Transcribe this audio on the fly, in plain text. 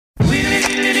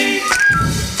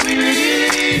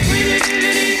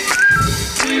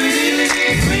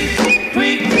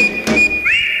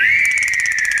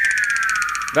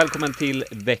Välkommen till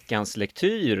veckans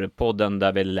lektyr, podden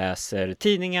där vi läser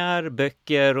tidningar,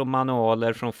 böcker och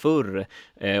manualer från förr.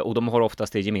 Och de har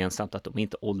oftast det gemensamt att de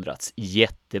inte åldrats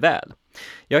jätteväl.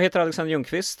 Jag heter Alexander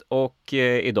Ljungqvist och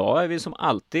idag är vi som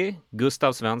alltid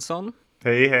Gustav Svensson.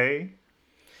 Hej, hej.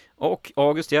 Och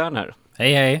August Järner.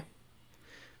 Hej, hej.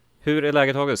 Hur är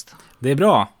läget, August? Det är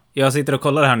bra. Jag sitter och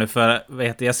kollar här nu för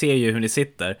jag ser ju hur ni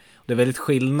sitter. Det är väldigt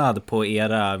skillnad på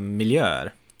era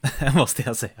miljöer, måste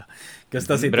jag säga.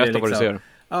 Gustav sitter Berätta liksom, vad du ser.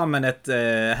 Ja, men ett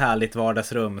härligt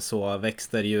vardagsrum, så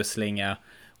växter, ljusslinga.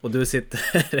 Och du sitter,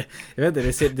 jag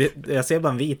vet inte, jag ser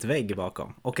bara en vit vägg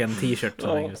bakom. Och en t-shirt som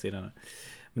hänger vid sidan.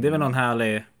 Men det är väl någon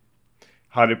härlig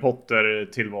Harry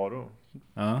Potter-tillvaro.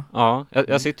 Ja,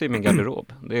 jag sitter i min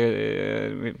garderob. Det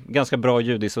är ganska bra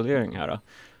ljudisolering här.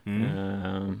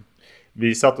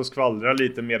 Vi satt och skvallrade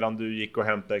lite medan du gick och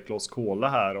hämtade ett glas cola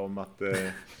här om att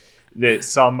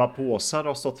samma påsar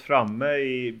har stått framme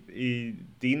i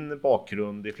din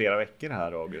bakgrund i flera veckor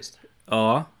här, August.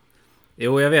 Ja,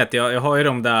 jo jag vet, jag har ju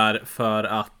dem där för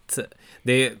att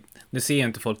nu ser ju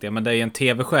inte folk det, men det är en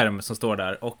tv-skärm som står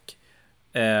där och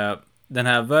den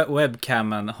här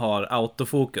webcamen har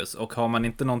autofokus och har man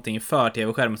inte någonting för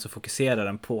tv-skärmen så fokuserar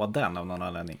den på den av någon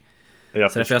anledning. Så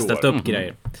därför har jag ställt upp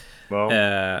grejer. Wow.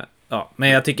 Ja, men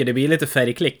jag tycker det blir lite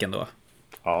färgklick ändå.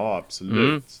 Ja,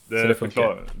 absolut.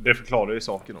 Det förklarar ju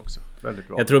saken också. Väldigt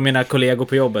bra. Jag tror mina kollegor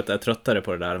på jobbet är tröttare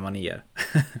på det där än vad ni är.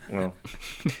 Ja.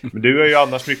 Men du är ju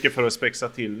annars mycket för att spexa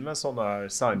till med sådana här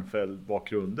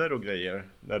Seinfeld-bakgrunder och grejer.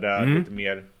 Där det är lite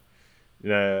mer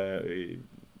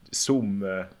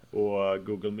Zoom och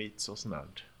Google Meets och sånt där.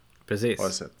 Precis. Har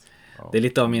jag sett. Ja. Det är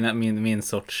lite av min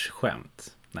sorts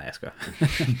skämt. Nej, jag ska.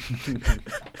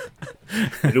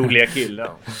 Roliga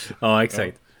killar. Ja,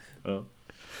 exakt. Ja.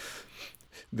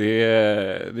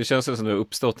 Det känns som det har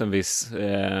uppstått en viss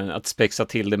att spexa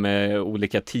till det med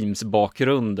olika teams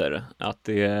bakgrunder. Att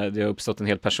det har uppstått en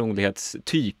hel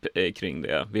personlighetstyp kring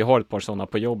det. Vi har ett par sådana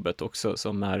på jobbet också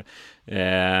som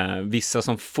är vissa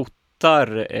som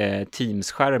fotar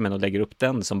Teams-skärmen och lägger upp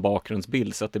den som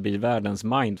bakgrundsbild så att det blir världens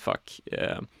mindfuck.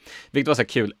 Vilket var så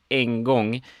kul en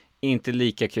gång, inte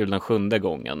lika kul den 7:e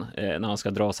gången när han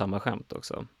ska dra samma skämt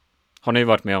också. Har ni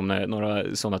varit med om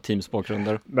några sådana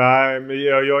Teams-bakgrunder? Nej, men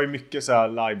jag gör ju mycket så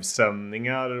här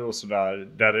livesändningar och sådär.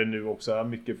 Där det nu också är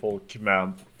mycket folk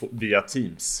med via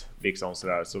Teams. Liksom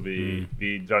sådär. Så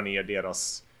vi drar ner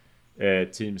deras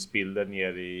Teams-bilder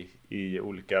ner i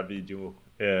olika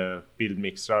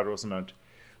bildmixrar och sånt.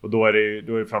 Och då är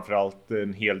det framförallt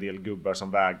en hel del gubbar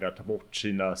som vägrar ta bort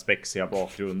sina spexiga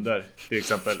bakgrunder. Till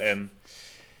exempel en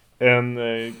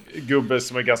gubbe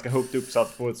som är ganska högt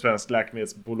uppsatt på ett svenskt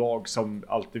läkemedelsbolag som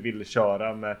alltid vill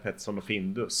köra med Petson och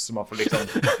Findus. Så man får liksom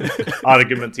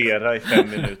argumentera i 5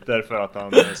 minuter för att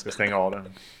han ska stänga av den.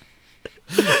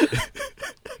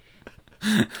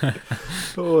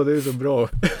 Det är så bra.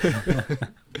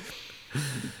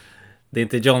 Det är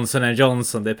inte Johnson &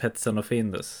 Johnson, det är Petson och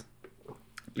Findus.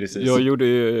 Precis. Jag gjorde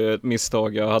ju ett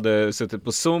misstag. Jag hade suttit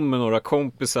på Zoom med några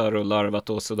kompisar och larvat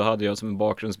oss och då hade jag som en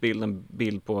bakgrundsbild en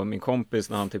bild på min kompis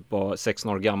när han typ var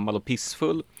 16 år gammal och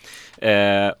pissfull.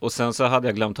 Och sen så hade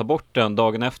jag glömt ta bort den.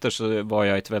 Dagen efter så var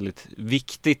jag i ett väldigt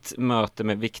viktigt möte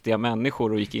med viktiga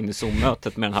människor och gick in i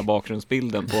Zoom-mötet med den här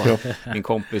bakgrundsbilden på min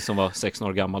kompis som var 16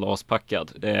 år gammal och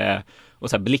aspackad. Och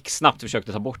så här blixtsnabbt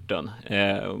försökte ta bort den.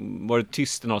 Var det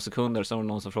tyst i några sekunder så var det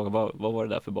någon som frågade vad var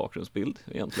det där för bakgrundsbild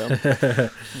egentligen?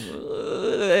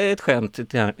 Ett skämt,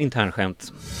 ett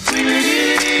internskämt.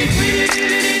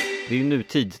 Det är ju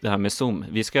nutid det här med Zoom.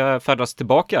 Vi ska färdas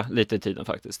tillbaka lite i tiden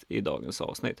faktiskt i dagens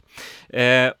avsnitt.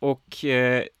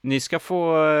 Ni ska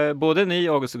få, både ni,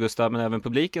 August och Gustav, men även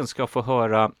publiken ska få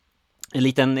höra en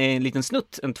liten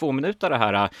snutt, en 2 minuter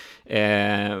här.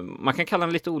 Man kan kalla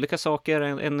den lite olika saker.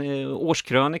 En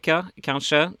årskrönika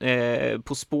kanske.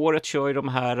 På spåret kör ju de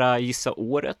här gissa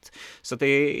året. Så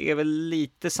det är väl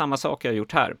lite samma sak jag har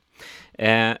gjort här.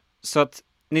 Så att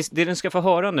det ni ska få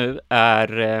höra nu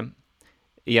är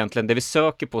egentligen det vi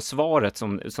söker på svaret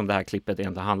som det här klippet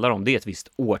egentligen handlar om. Det är ett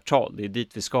visst årtal. Det är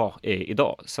dit vi ska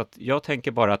idag. Så att jag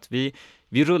tänker bara att vi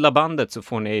rullar bandet så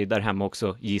får ni där hemma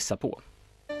också gissa på.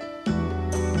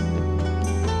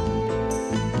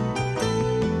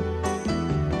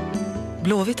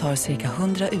 Blåvitt har cirka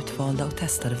 100 utvalda och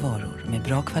testade varor med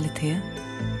bra kvalitet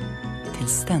till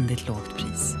ständigt lågt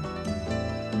pris.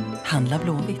 Handla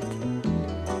Blåvitt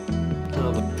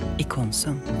i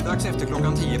Konsum. Dags efter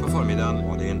klockan 10 på förmiddagen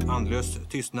och det är en andlös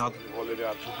tystnad. Håller ju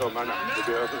alltså tummarna,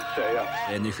 det behöver inte säga.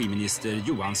 Energiminister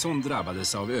Johansson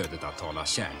drabbades av ödet att tala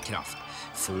kärnkraft.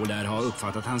 Få lär ha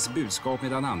uppfattat hans budskap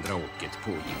medan andra åket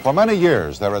pågick. For many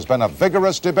years there has been a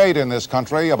vigorous debate in this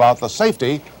country about the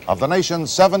safety of the nation's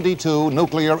 72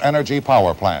 nuclear energy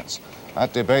power plants.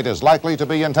 That debate is likely to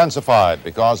be intensified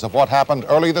because of what happened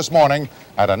early this morning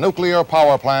at a nuclear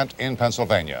power plant in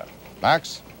Pennsylvania.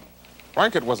 Max?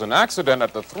 Frank, it was an accident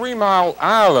at the 3 Mile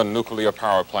Island nuclear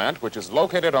power plant, which is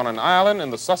located on an island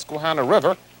in the Susquehanna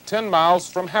River, 10 miles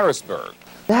from Harrisburg.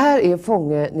 Det här är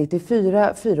fånge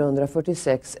 94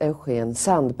 446 Eugen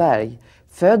Sandberg,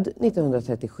 född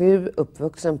 1937,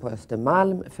 uppvuxen på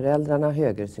Östermalm, föräldrarna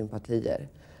högersympatier.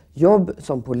 Jobb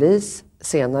som polis,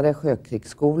 senare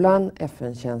Sjökrigsskolan,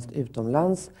 FN-tjänst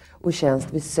utomlands och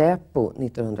tjänst vid Säpo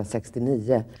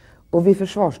 1969 och vid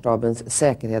Försvarsstabens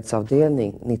säkerhetsavdelning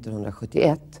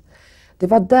 1971. Det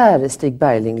var där Stig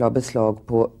Bergling la beslag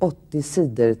på 80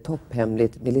 sidor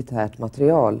topphemligt militärt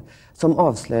material som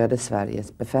avslöjade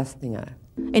Sveriges befästningar.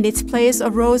 In its place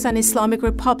arose an Islamic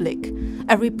republic.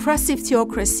 A repressive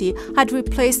theocracy had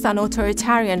replaced an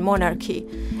authoritarian monarchy.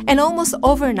 And almost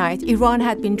overnight, Iran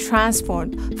had been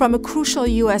transformed from a crucial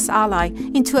US ally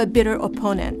into a bitter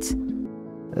opponent.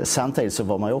 Samtidigt så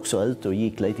var man ju också ute och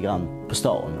gick lite grann på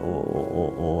stan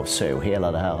och såg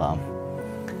hela det här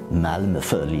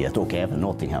Malmöföljet och även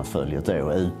Nottinghamföljet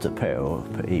då ute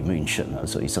i München,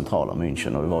 alltså i centrala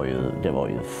München, och det var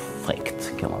ju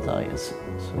fräckt kan man säga.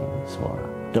 Så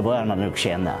då började man nog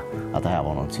känna att det här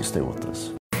var något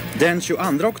historiskt. Den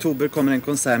 22 oktober kommer en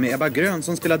konsert med Ebba Grön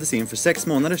som spelades in för 6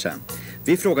 månader sedan.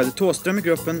 Vi frågade Thåström i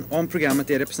gruppen om programmet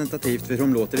är representativt för hur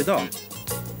de låter idag.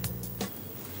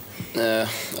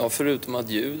 Ja, förutom att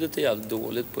ljudet är jävligt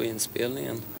dåligt på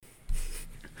inspelningen.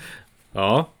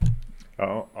 Ja.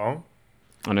 Ja.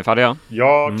 Och nu färdiga.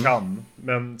 Jag kan,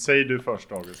 men säg du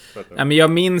först, August. Ja, men jag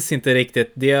minns inte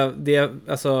riktigt.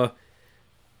 Alltså,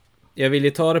 jag vill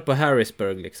ju ta det på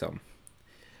Harrisburg liksom.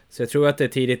 Så jag tror att det är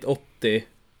tidigt 80.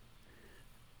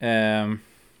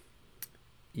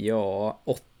 Ja,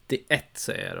 81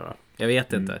 säger jag då. Jag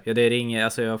vet inte. Ja, det ringer,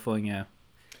 alltså jag får inga,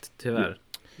 tyvärr.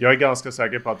 Jag är ganska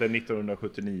säker på att det är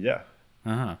 1979.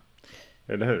 Aha.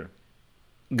 Eller hur?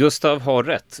 Gustav har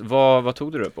rätt. Vad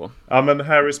tog du det på? Ja, men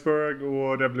Harrisburg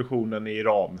och revolutionen i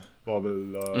Iran var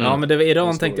väl... Ja, men det var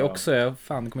Iran tänkte jag också. Jag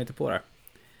kom inte på det.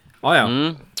 Ja.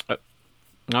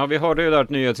 Ja, vi hörde ju där ett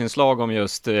nyhetsinslag om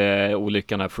just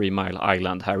olyckan av 3 Mile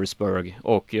Island, Harrisburg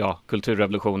och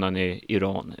kulturrevolutionen i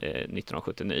Iran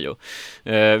 1979.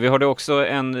 Vi hörde också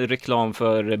en reklam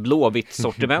för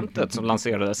Blåvitt-sortimentet som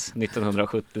lanserades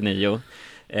 1979.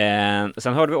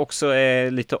 Sen hörde vi också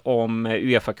lite om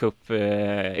UEFA Cup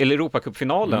eller Europa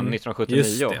Cup-finalen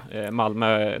 1979,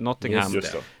 Malmö-Nottingham.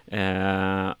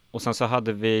 Och sen så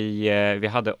hade vi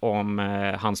hade om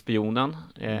han spionen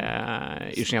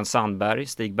Eugen Sandberg,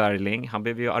 Stig Bergling. Han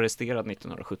blev ju arresterad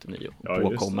 1979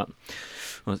 påkommen.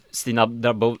 Och Stina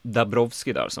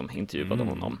Dabrowski där som intervjuade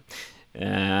honom.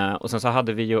 Och sen så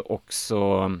hade vi ju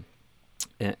också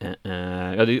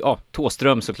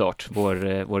Thåström såklart,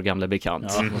 vår gamla bekant.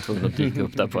 Var tvungen att dyka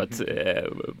upp där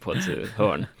på ett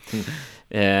hörn.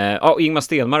 Ingmar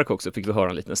Stenmark också fick vi höra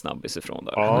en liten snabbis ifrån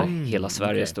där. Hela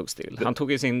Sverige stod still. Han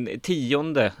tog ju sin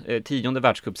tionde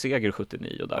världscupseger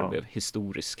 79 och där blev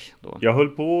historisk då. Jag höll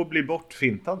på att bli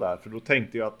bortfintad där, för då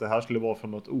tänkte jag att det här skulle vara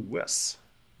från något OS.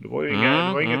 Det var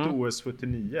ju inget OS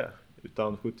 79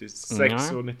 utan 76 och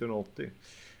 1980.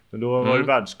 Men då var det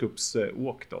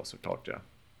världscupsåk då såklart,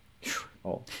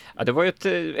 Ja, det var ju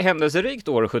ett händelserikt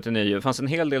år 79. Det fanns en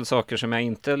hel del saker som jag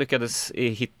inte lyckades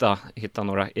hitta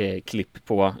några klipp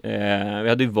på. Vi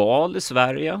hade ju val i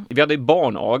Sverige. Vi hade ju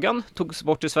barnagan, togs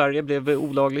bort i Sverige, blev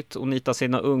olagligt att nita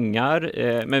sina ungar.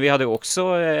 Men vi hade också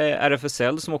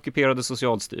RFSL som ockuperade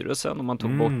Socialstyrelsen och man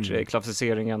tog bort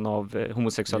klassificeringen av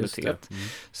homosexualitet.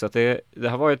 Så att det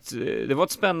var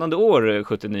ett spännande år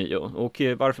 79. Och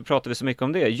varför pratar vi så mycket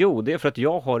om det? Jo, det är för att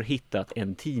jag har hittat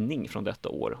en tidning från detta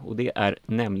år och det är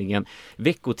nämligen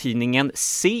veckotidningen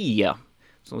C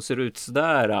som ser ut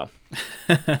sådär.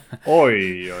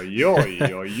 Oj.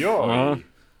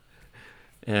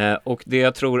 Och det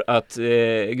jag tror att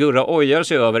Gurra ojar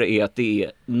sig över är att det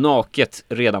är naket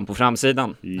redan på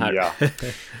framsidan här. Ja.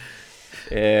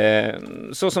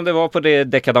 Så som det var på det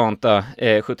dekadanta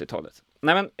 70-talet.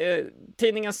 Nej, men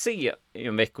tidningen C är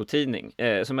en veckotidning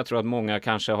som jag tror att många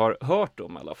kanske har hört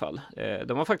om i alla fall.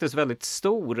 Den var faktiskt väldigt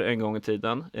stor en gång i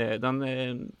tiden.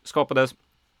 Den skapades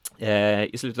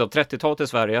i slutet av 30-talet i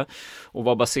Sverige och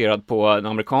var baserad på den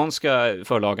amerikanska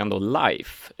förlagan då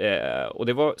Life. Och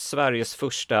det var Sveriges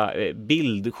första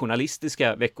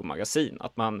bildjournalistiska veckomagasin.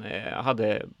 Att man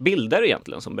hade bilder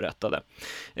egentligen som berättade.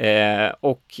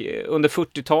 Och under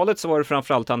 40-talet så var det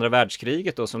framförallt andra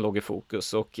världskriget då som låg i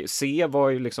fokus. Och C var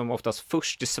ju liksom oftast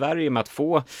först i Sverige med att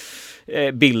få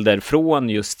bilder från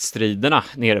just striderna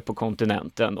nere på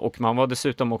kontinenten. Och man var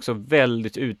dessutom också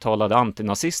väldigt uttalade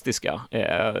antinazistiska.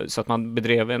 Så att man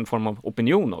bedrev en form av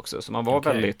opinion också. Så man var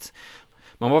väldigt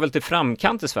i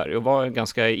framkant i Sverige och var ett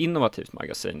ganska innovativt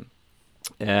magasin.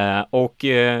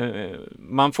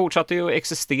 Man fortsatte ju att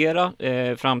existera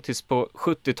fram tills på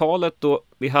 70-talet då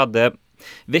vi hade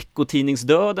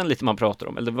veckotidningsdöden lite man pratar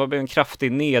om. Eller det var en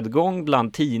kraftig nedgång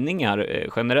bland tidningar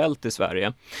generellt i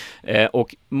Sverige.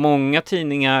 Och många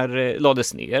tidningar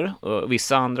lades ner och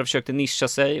vissa andra försökte nischa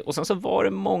sig. Och sen så var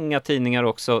det många tidningar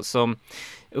också som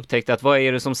upptäckte att vad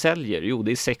är det som säljer? Jo,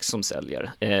 det är sex som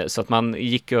säljer. Så att man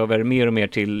gick över mer och mer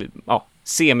till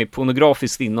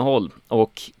semipornografiskt innehåll.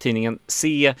 Och tidningen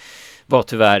C var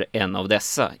tyvärr en av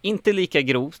dessa. Inte lika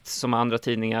grovt som andra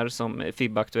tidningar som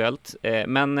FIB-aktuellt.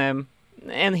 Men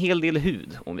en hel del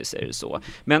hud, om vi säger så.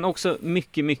 Men också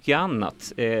mycket, mycket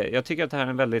annat. Jag tycker att det här är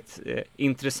en väldigt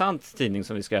intressant tidning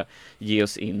som vi ska ge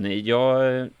oss in i.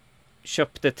 Jag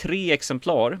köpte 3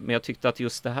 exemplar, men jag tyckte att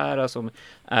just det här som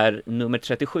är nummer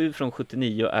 37 från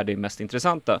 79 är det mest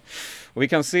intressanta. Och vi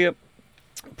kan se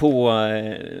på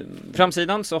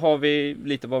framsidan så har vi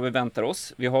lite vad vi väntar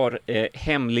oss. Vi har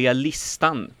hemliga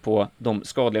listan på de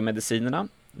skadliga medicinerna.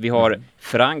 Vi har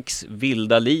Franks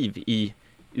vilda liv i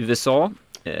USA.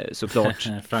 Såklart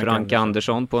Frank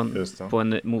Andersson på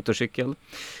en motorcykel.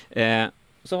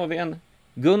 Så har vi en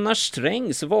Gunnar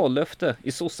Strängs vallöfte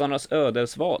i sossarnas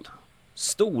ödesval.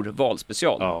 Stor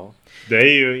valspecial. Ja. Det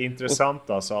är ju intressant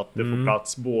alltså att det får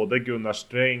plats både Gunnar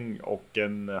Sträng och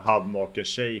en halvnaken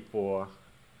tjej på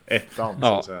ettan, så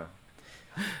att säga.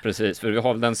 Precis, för vi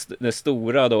har den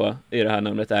stora då i det här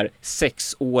numret är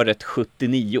sexåret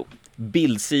 79.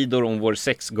 Bildsidor om vår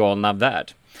sexgalna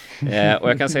värld. Och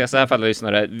jag kan säga så här för alla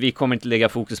lyssnare, vi kommer inte lägga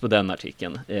fokus på den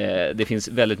artikeln. Det finns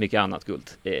väldigt mycket annat guld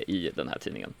i den här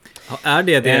tidningen. Är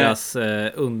det deras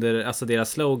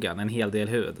deras slogan, en hel del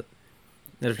hud?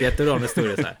 Det är jättebra med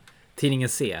historia så här. Tidningen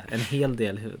C, en hel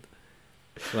del hud.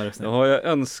 Ja, jag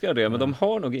önskar det, men de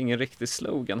har nog ingen riktig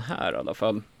slogan här i alla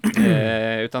fall.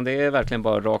 Utan det är verkligen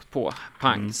bara rakt på.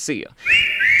 Pang, C.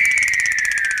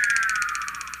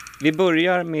 Vi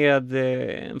börjar med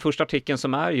den första artikeln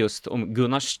som är just om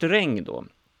Gunnar Sträng då.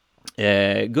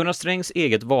 Gunnar Strängs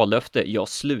eget vallöfte, jag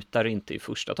slutar inte i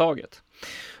första taget.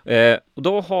 Och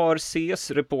då har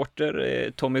Cs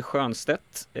reporter Tommy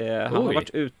Schönstedt, han har varit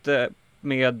ute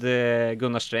med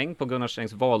Gunnar Sträng på Gunnar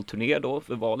Strängs valturné då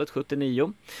för valet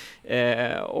 79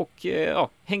 och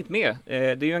hängt med.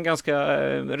 Det är ju en ganska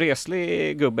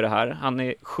reslig gubbe det här. Han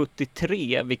är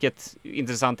 73, vilket är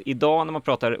intressant idag när man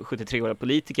pratar 73-åriga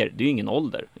politiker. Det är ju ingen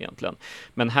ålder egentligen.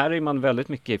 Men här är man väldigt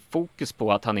mycket fokus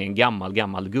på att han är en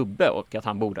gammal gubbe och att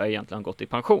han borde egentligen gått i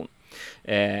pension.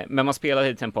 Men man spelar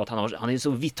hela tiden på att han är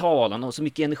så vital, han har så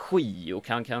mycket energi och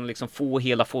han kan liksom få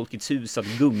hela Folkets hus att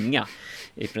gunga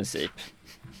i princip.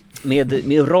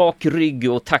 Med rak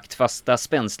rygg och taktfasta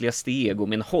spänstliga steg och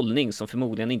med en hållning som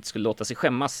förmodligen inte skulle låta sig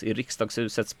skämmas i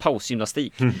riksdagshusets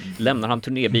pausgymnastik lämnar han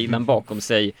turnébilen bakom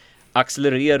sig,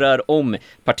 accelererar om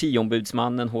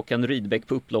partiombudsmannen Håkan Rydbeck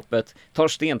på upploppet, tar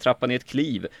stentrappan i ett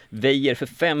kliv, väjer för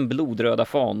 5 blodröda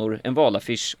fanor, en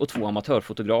valaffisch och 2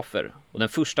 amatörfotografer. Och den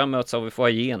första möts av i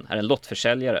foajén är en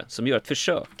lottförsäljare som gör ett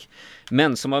försök,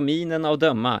 men som av minen att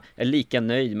döma är lika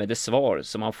nöjd med det svar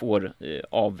som han får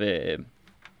av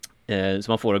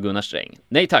Gunnar Sträng.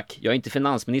 Nej tack, jag är inte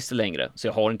finansminister längre, så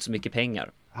jag har inte så mycket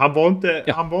pengar. Han var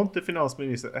inte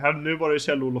finansminister. Nu var det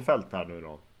Kjell-Olof Feldt här nu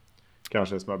då.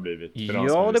 Kanske som har blivit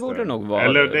finansminister. Ja, det borde det nog vara.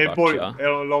 Eller,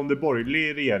 eller om det är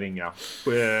borgerlig regering, ja.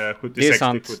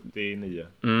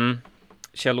 76-79.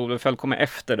 Kjell-Olof Feldt kommer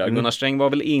efter där. Gunnar Sträng var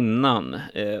väl innan.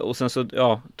 Och sen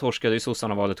så, torskade ju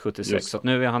sossarna valet 76. Så att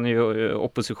nu är han ju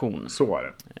opposition. Så är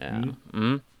det.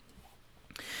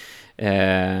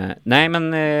 Nej,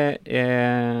 men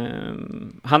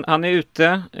han är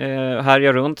ute,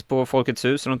 härjar runt på Folkets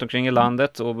hus runt omkring i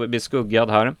landet och blir skuggad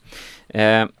här.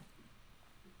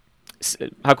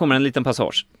 Här kommer en liten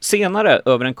passage. Senare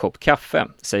över en kopp kaffe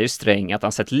säger Sträng att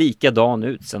han sett likadan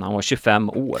ut sedan han var 25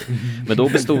 år. Men då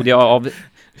bestod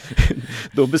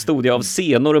jag av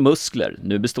senor och muskler.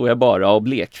 Nu består jag bara av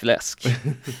blekfläsk.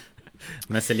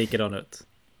 Men ser likadan ut.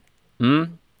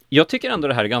 Jag tycker ändå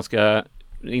det här är ganska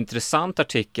intressant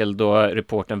artikel då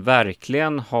reportern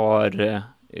verkligen har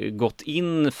gått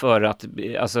in för att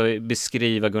alltså,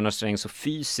 beskriva Gunnar Sträng så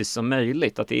fysiskt som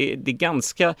möjligt. Att det är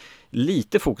ganska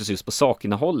lite fokus just på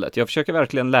sakinnehållet. Jag försöker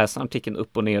verkligen läsa artikeln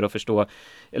upp och ner och förstå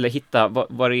eller hitta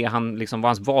vad det är han, liksom, vad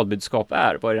hans valbudskap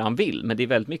är, vad är det han vill. Men det är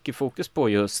väldigt mycket fokus på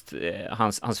just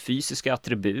hans fysiska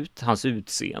attribut, hans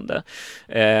utseende.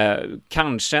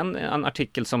 Kanske en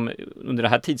artikel som under det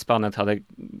här tidsspannet hade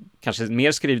kanske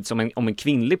mer skrivits om en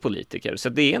kvinnlig politiker. Så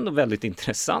det är ändå väldigt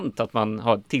intressant att man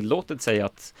har tillåtit sig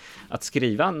att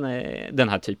skriva den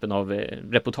här typen av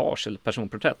reportage eller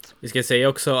personporträtt. Vi ska säga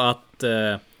också att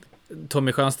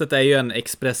Tommy Schönstedt är ju en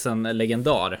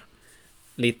Expressen-legendar.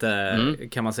 Lite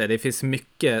kan man säga. Det finns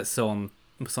mycket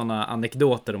sådana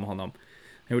anekdoter om honom.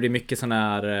 Han gjorde mycket sådana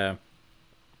här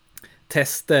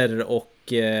tester och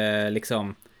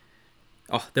liksom...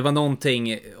 Ja, det var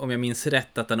någonting, om jag minns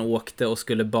rätt, att han åkte och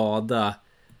skulle bada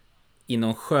i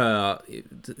någon sjö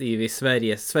i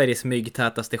Sveriges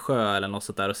myggtätaste sjö eller något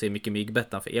sånt där och se mycket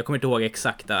myggbett. Jag kommer inte ihåg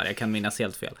exakt där, jag kan minnas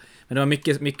helt fel. Men det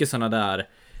var mycket sådana där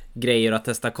grejer att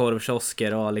testa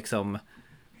korvkiosker och liksom...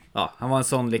 Ja, han var en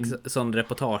sån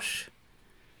reportage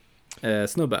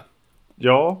snubbe.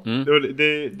 Ja,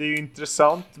 det är ju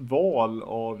intressant val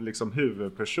av liksom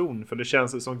huvudperson. För det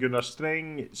känns som Gunnar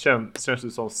Sträng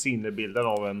känns som sinnebilden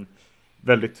av en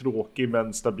väldigt tråkig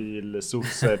men stabil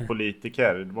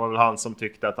sosse-politiker. Det var väl han som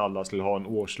tyckte att alla skulle ha en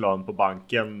årslön på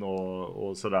banken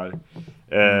och sådär.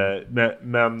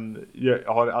 Men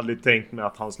jag har aldrig tänkt mig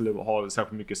att han skulle ha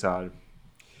särskilt mycket så här...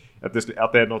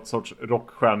 Att det är något sorts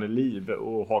rockstjärneliv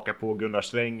och haka på Gunnar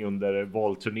Sträng under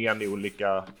valturnén i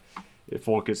olika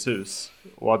Folkets hus.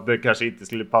 Och att det kanske inte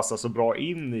skulle passa så bra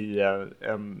in i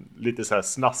en lite så här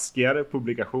snaskigare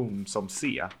publikation som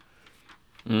C.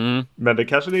 Men det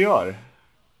kanske det gör.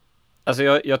 Alltså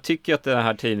jag tycker att den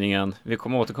här tidningen, vi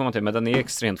kommer återkomma till, men den är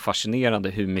extremt fascinerande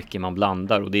hur mycket man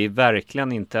blandar, och det är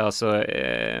verkligen inte alltså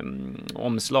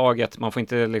omslaget, man får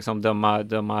inte liksom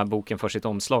döma boken för sitt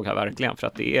omslag här verkligen, för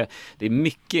att det är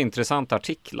mycket intressanta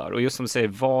artiklar, och just som du säger,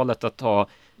 valet att ta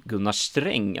Gunnar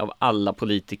Sträng av alla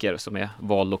politiker som är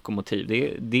vallokomotiv,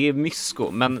 det är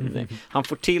mysko, men han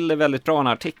får till det väldigt bra den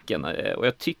här artikeln, och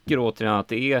jag tycker återigen att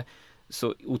det är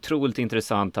så otroligt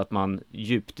intressant att man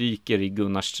djupdyker i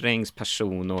Gunnar Strängs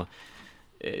person och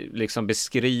liksom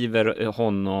beskriver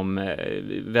honom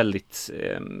väldigt,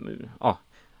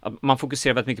 man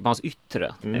fokuserar väldigt mycket på hans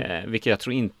yttre, vilket jag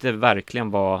tror inte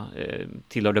verkligen var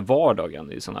tillhörde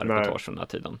vardagen i sådana här reportage från den här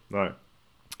tiden.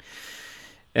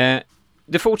 Nej.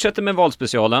 Det fortsätter med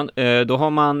valspecialen. Då har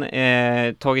man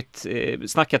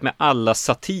snackat med alla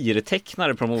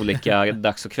satirtecknare på de olika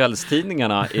dags- och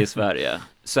kvällstidningarna i Sverige.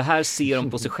 Så här ser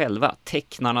de på sig själva.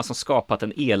 Tecknarna som skapat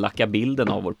den elaka bilden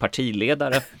av vår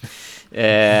partiledare.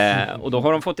 Och då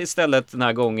har de fått istället den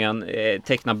här gången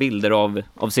teckna bilder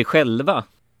av sig själva.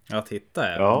 Ja,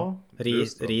 titta. Ja,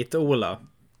 Rit-Ola.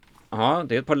 Ja,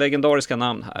 det är ett par legendariska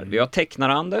namn här. Vi har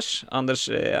tecknar-Anders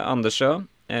Andersö.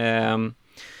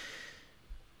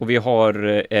 Och vi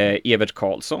har Evert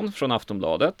Karlsson från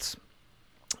Aftonbladet,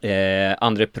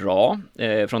 André Pra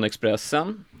från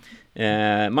Expressen,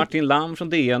 Martin Lam från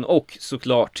DN och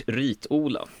såklart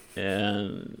Rit-Ola.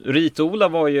 Rit-Ola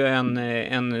var ju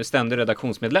en ständig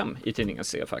redaktionsmedlem i tidningen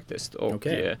C faktiskt, och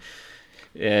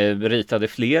ritade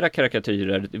flera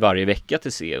karikatyrer varje vecka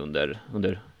till C under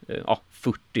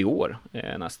 40 år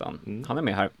nästan. Han är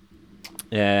med här.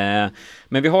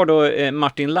 Men vi har då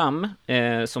Martin Lam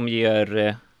som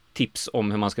ger tips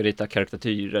om hur man ska rita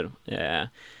karikatyrer.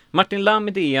 Martin Lam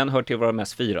i DN hör till våra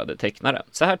mest firade tecknare.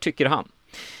 Så här tycker han: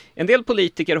 en del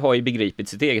politiker har ju begripit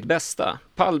sitt eget bästa.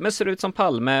 Palme ser ut som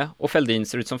Palme och Fälldin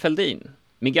ser ut som Fälldin.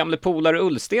 Min gamle polare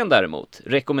Ullsten däremot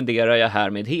rekommenderar jag här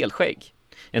med helskägg.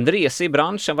 En resa i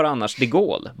branschen var annars de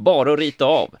Gaulle, bara att rita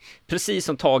av. Precis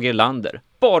som Tage Erlander,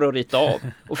 bara att rita av.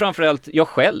 Och framförallt jag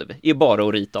själv är bara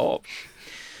att rita av.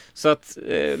 Så att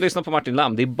lyssna på Martin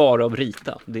Lam, det är bara att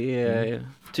rita. Det är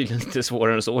tydligen inte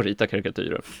svårare än så att rita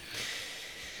karikatyrer.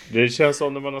 Det känns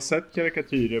som när man har sett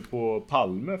karikatyrer på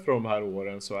Palme från de här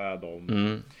åren så är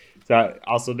de... Så här,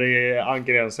 alltså det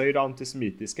angränsar ju det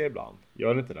antisemitiska ibland.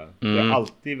 Gör det inte det? Det är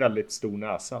alltid väldigt stor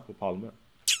näsa på Palme.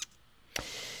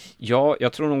 Ja,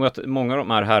 jag tror nog att många av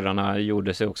de här herrarna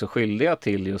gjorde sig också skyldiga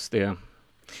till just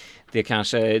det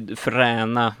kanske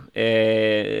fräna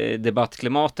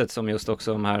debattklimatet som just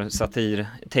också de här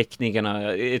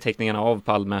satirteckningarna av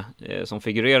Palme som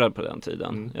figurerade på den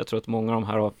tiden. Jag tror att många av de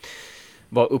här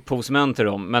var upphovsmän till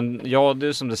dem. Men ja,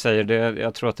 du som du säger,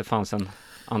 jag tror att det fanns en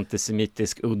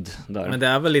antisemitisk udd där. Men det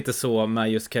är väl lite så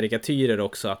med just karikatyrer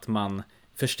också, att man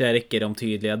förstärker de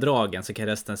tydliga dragen så kan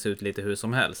resten se ut lite hur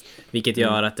som helst. Vilket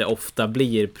gör att det ofta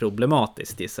blir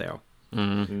problematiskt, gissar jag.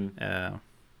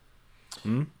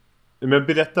 Men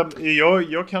berätta,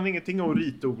 jag kan ingenting om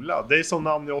ritola. Det är sån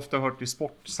namn jag ofta hört i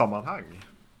sportsammanhang,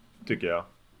 tycker jag.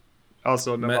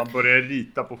 Alltså när man börjar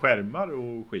rita på skärmar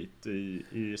och skit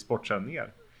i sportsändningar.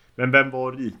 Men vem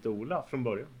var Ritola från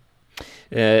början?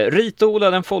 Ritola,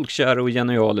 den folkkära och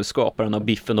geniala skaparen av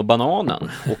Biffen och bananen,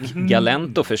 och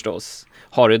Galento förstås,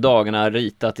 har i dagarna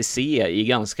ritat i C i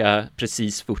ganska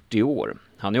precis 40 år.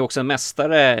 Han är också en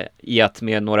mästare i att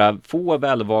med några få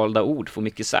välvalda ord få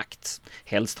mycket sagt.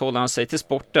 Helst håller han sig till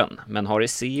sporten, men har i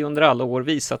C under alla år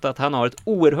visat att han har ett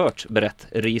oerhört brett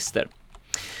register.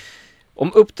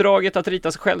 Om uppdraget att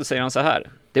rita sig själv säger han så här: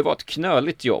 det var ett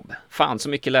knöligt jobb. Fan så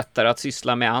mycket lättare att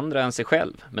syssla med andra än sig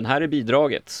själv. Men här är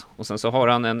bidraget. Och sen så har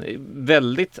han en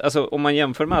väldigt, alltså om man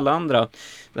jämför med alla andra,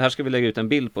 det här ska vi lägga ut en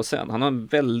bild på sen. Han har en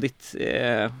väldigt,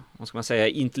 vad ska man säga,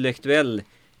 intellektuell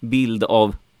bild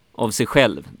av sig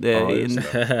själv. Det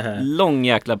är en lång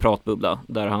jäkla pratbubbla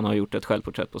där han har gjort ett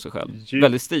självporträtt på sig själv.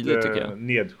 Väldigt stiligt tycker jag.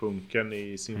 Nedsjunken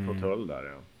i sin fåtölj där,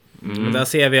 ja. Men där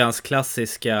ser vi hans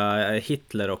klassiska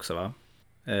Hitler också, va?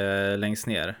 Längst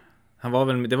ner. Det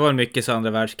var väl mycket så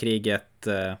andra världskriget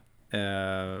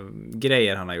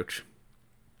grejer han har gjort.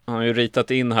 Han har ju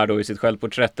ritat in här då i sitt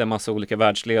självporträtt en massa olika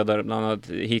världsledare, bland annat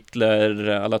Hitler,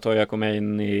 Ayatollah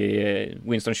Khomeini,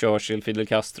 Winston Churchill, Fidel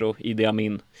Castro, Idi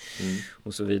Amin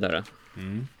och så vidare.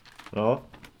 Ja.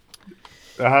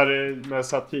 Det här med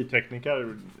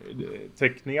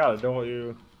satirteckningar, det har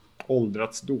ju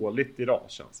åldrats dåligt idag,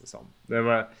 känns det som.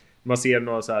 Man ser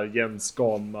några så här Jens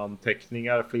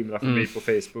Skanman-teckningar flimra förbi på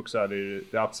Facebook, så är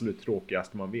det absolut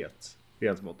tråkigaste man vet.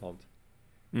 Rent spontant.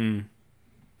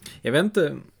 Jag vet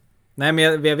inte. Nej,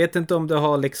 men jag vet inte om det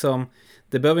har liksom,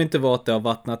 det behöver inte vara att det har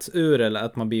vattnats ur eller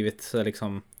att man blivit så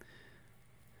liksom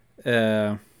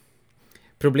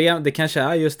problem. Det kanske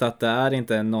är just att det är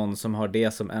inte någon som har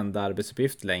det som enda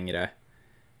arbetsuppgift längre,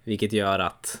 vilket gör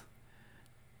att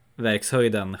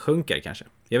verkshöjden sjunker kanske.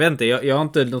 Jag vet inte, jag har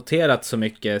inte noterat så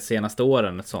mycket senaste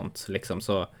åren sånt liksom,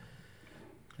 så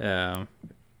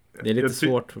det är lite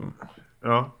svårt.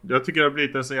 Ja, jag tycker det har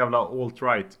blivit en så jävla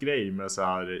alt-right grej med så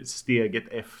här steget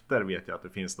efter, vet jag att det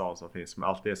finns någon som finns som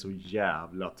alltid är så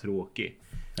jävla tråkig.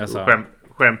 Alltså.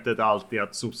 Skämtet är alltid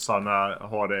att sossarna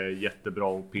har det jättebra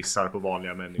och pissar på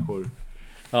vanliga människor.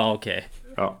 Ja, okej.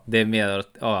 Ja. Det är mer,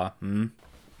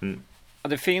 Ja,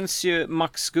 det finns ju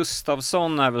Max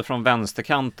Gustafsson är väl från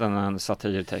vänsterkanten, en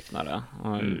satirtecknare.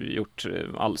 Han har gjort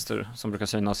alster som brukar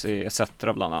synas i ETC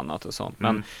bland annat och sånt.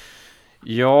 Men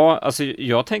ja, alltså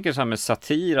jag tänker så här med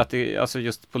satir, att det, alltså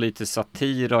just politisk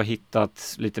satir har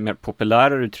hittat lite mer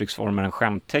populära uttrycksformer än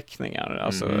skämtteckningar.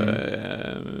 Alltså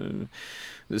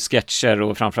sketcher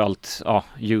och framförallt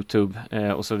YouTube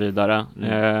och så vidare.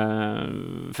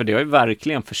 För det har ju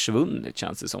verkligen försvunnit,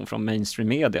 känns det som, från mainstream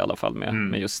media i alla fall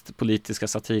med just politiska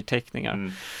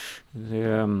satirteckningar.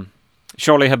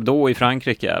 Charlie Hebdo i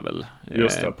Frankrike är väl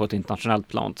på ett internationellt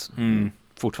plan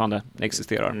fortfarande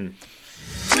existerar.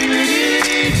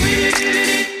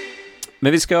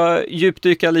 Men vi ska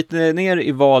djupdyka lite ner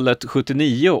i valet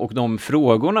 79 och de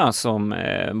frågorna som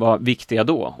var viktiga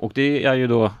då. Och det är ju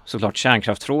då såklart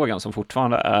kärnkraftsfrågan som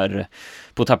fortfarande är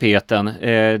på tapeten.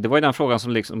 Det var ju den frågan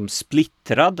som liksom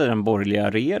splittrade den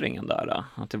borgerliga regeringen där.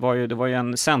 Att det var ju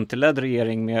en centerledd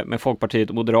regering med Folkpartiet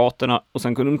och Moderaterna, och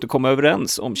sen kunde de inte komma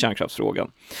överens om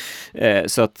kärnkraftsfrågan.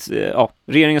 Så att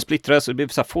regeringen splittrades, och det blev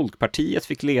så här, Folkpartiet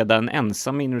fick leda en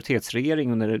ensam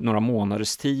minoritetsregering under några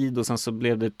månaders tid, och sen så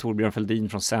blev det Torbjörn Fälldin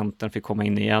från Centern fick komma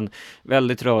in igen.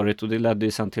 Väldigt rörigt, och det ledde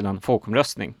ju sen till en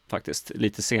folkomröstning faktiskt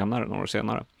lite senare, några år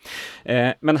senare.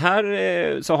 Men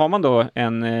här så har man då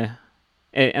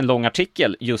en lång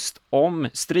artikel just om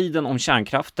striden om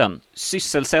kärnkraften,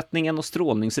 sysselsättningen och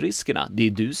strålningsriskerna. Det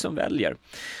är du som väljer.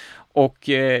 Och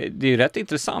det är rätt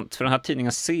intressant, för den här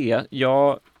tidningen C,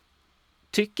 jag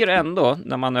tycker ändå,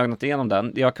 när man har ögnat igenom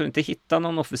den, jag kunde inte hitta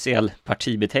någon officiell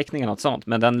partibeteckning eller något sånt,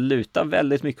 men den lutar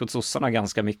väldigt mycket åt sossarna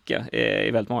ganska mycket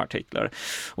i väldigt många artiklar.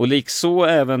 Och likså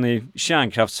även i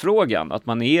kärnkraftsfrågan, att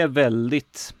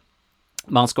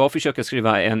man ska försöka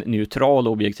skriva en neutral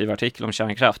och objektiv artikel om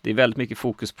kärnkraft. Det är väldigt mycket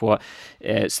fokus på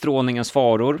strålningens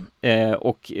faror.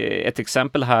 Och ett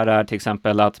exempel här är till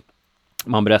exempel att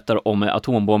man berättar om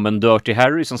atombomben Dirty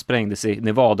Harry som sprängdes i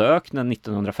Nevadaöknen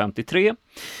 1953.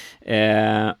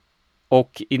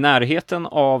 Och i närheten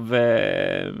av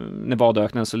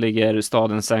Nevadaöknen så ligger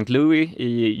staden St. Louis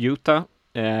i Utah.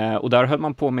 Och där höll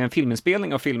man på med en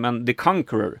filminspelning av filmen The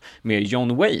Conqueror med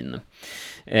John Wayne.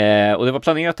 Och det var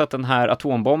planerat att den här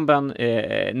atombomben,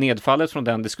 nedfallet från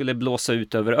den, det skulle blåsa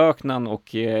ut över öknen och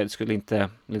det skulle inte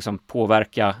liksom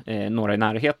påverka några i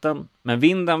närheten. Men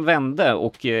vinden vände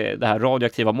och det här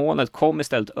radioaktiva molnet kom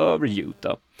istället över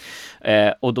Utah.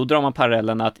 Och då drar man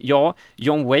parallellen att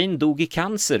John Wayne dog i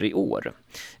cancer i år.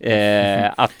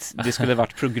 Att det skulle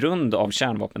varit på grund av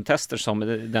kärnvapentester som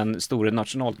den stora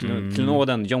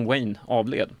nationalklenoden John Wayne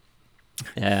avled.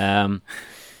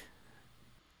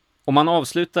 Om man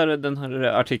avslutar den här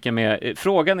artikeln med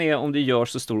frågan är om det gör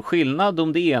så stor skillnad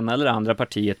om det ena eller andra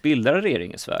partiet bildar en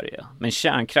regering i Sverige. Men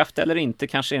kärnkraft eller inte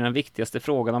kanske är den viktigaste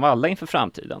frågan av alla inför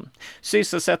framtiden.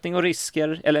 Sysselsättning och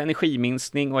risker eller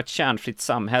energiminskning och ett kärnfritt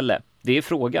samhälle. Det är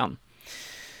frågan.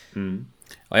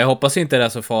 Ja, jag hoppas inte det är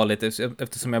så farligt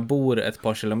eftersom jag bor ett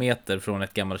par kilometer från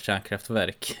ett gammalt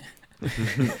kärnkraftverk.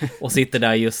 Och sitter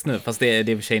där just nu. Fast det är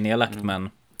i och för sig nedlagt, men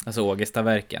alltså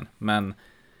Ågestaverken. Men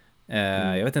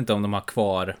jag vet inte om de har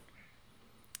kvar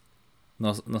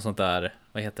något sånt där,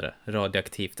 vad heter det,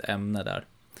 radioaktivt ämne där.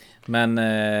 Men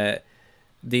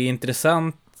det är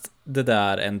intressant det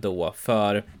där ändå,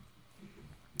 för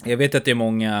jag vet att det är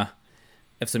många,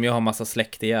 eftersom jag har massa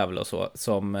släkt i Gävle och så,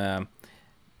 som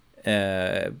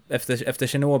efter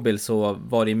Tjernobyl så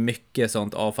var det mycket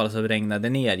sånt avfall som regnade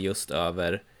ner just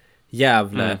över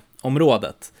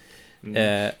Gävleområdet.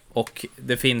 Och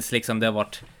det finns liksom, det har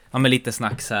varit lite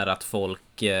snack så här att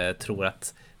folk tror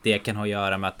att det kan ha att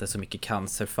göra med att det är så mycket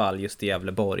cancerfall just i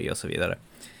Gävleborg och så vidare.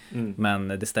 Men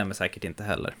det stämmer säkert inte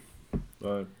heller.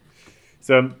 Nej.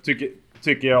 Sen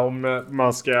tycker jag, om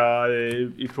man ska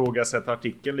ifrågasätta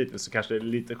artikeln lite, så kanske det är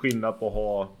lite skillnad på att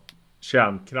ha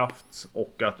kärnkraft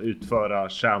och att utföra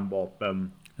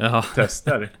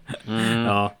kärnvapentester.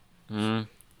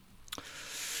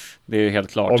 Det är ju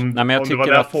helt klart. Om det var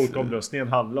det folkomröstningen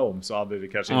handlade om, så hade det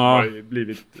kanske inte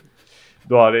blivit...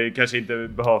 Då hade det kanske inte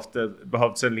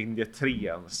behövts en linje 3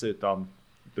 ens, utan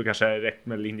då kanske det räckt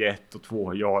med linje 1 och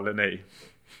 2, ja eller nej.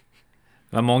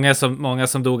 Det var många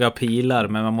som dog av pilar,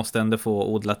 men man måste ändå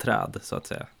få odla träd, så att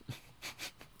säga.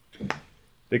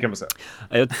 Det kan man säga.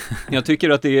 Jag tycker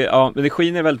att det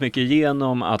skiner väldigt mycket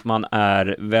igenom att man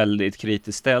är väldigt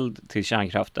kritiskt ställd till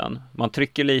kärnkraften. Man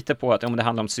trycker lite på att det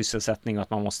handlar om sysselsättning och att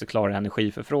man måste klara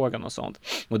energiförfrågan och sånt.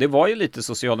 Och det var ju lite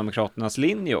Socialdemokraternas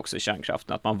linje också i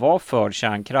kärnkraften, att man var för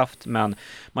kärnkraft, men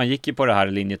man gick ju på det här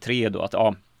linje 3 då, att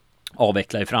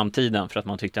avveckla i framtiden, för att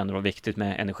man tyckte ändå det var viktigt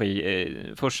med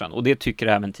energiförsan. Och det tycker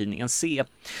även tidningen C.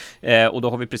 Och då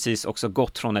har vi precis också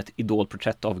gått från ett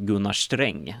idolporträtt av Gunnar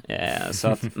Sträng. Så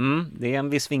att det är en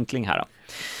viss vinkling här.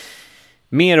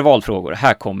 Mer valfrågor.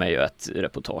 Här kommer ju ett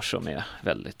reportage som är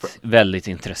väldigt, väldigt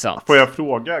intressant. Får jag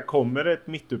fråga, kommer det ett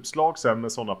mittuppslag sen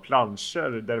med sådana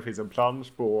planscher där det finns en plansch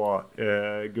på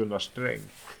Gunnar Sträng?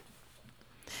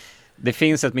 Det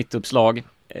finns ett mittuppslag.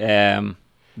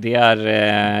 Det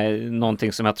är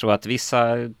någonting som jag tror att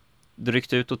vissa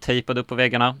dryckt ut och tejpade upp på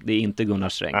väggarna. Det är inte Gunnar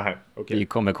Sträng. Aha, okay. Vi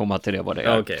kommer komma till det vad det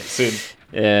är. Okay.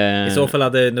 I så fall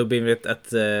hade det nog blivit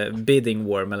ett bidding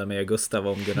war mellan mig och Gustav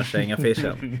om Gunnar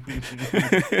Sträng-affischen.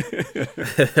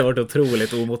 Det har varit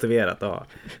otroligt omotiverat.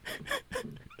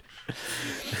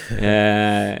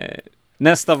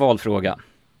 Nästa valfråga.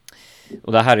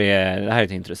 Och det här är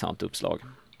ett intressant uppslag.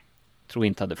 Tror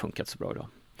inte hade funkat så bra idag.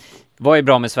 Vad är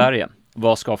bra med Sverige?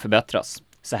 Vad ska förbättras?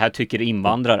 Så här tycker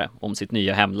invandrare om sitt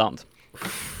nya hemland.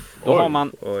 Då har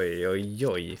man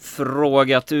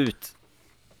frågat ut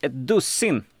ett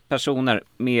dussin personer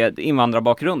med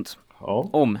invandrarbakgrund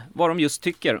om vad de just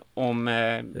tycker om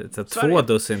Sverige. 2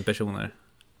 dussin personer.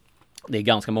 Det är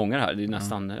ganska många här. Det är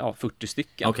nästan 40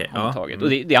 stycken. Okay, Och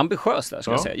det är ambitiöst där,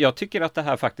 ska jag säga. Jag tycker att det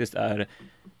här faktiskt är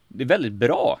väldigt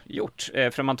bra gjort.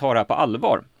 För man tar det här på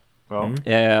allvar.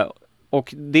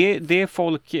 Och det är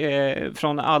folk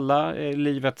från alla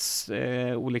livets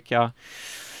olika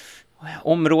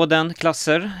områden,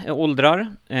 klasser, åldrar.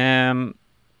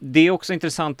 Det är också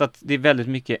intressant att det är väldigt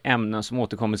mycket ämnen som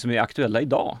återkommer som är aktuella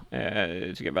idag. Det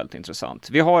tycker jag är väldigt intressant.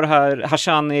 Vi har här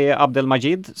Hashani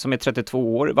Abdelmajid som är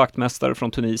 32 år, vaktmästare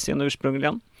från Tunisien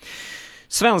ursprungligen.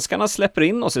 Svenskarna släpper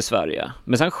in oss i Sverige,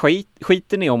 men sen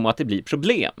skiter ni om att det blir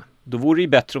problem. Då vore det ju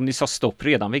bättre om ni sa stopp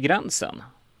redan vid gränsen.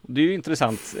 Det är ju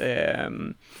intressant.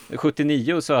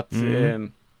 79 så att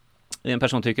en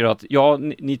person tycker att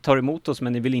ni tar emot oss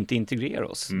men ni vill inte integrera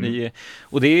oss.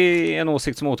 Och det är en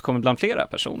åsikt som återkommer bland flera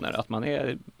personer, att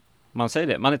man säger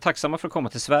det. Man är tacksamma för att komma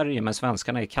till Sverige, men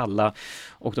svenskarna är kalla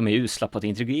och de är usla på att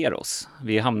integrera oss.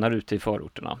 Vi hamnar ute i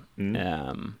förorterna.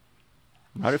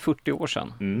 Det här är 40 år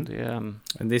sedan. Det är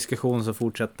en diskussion som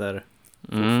fortsätter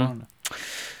fortfarande.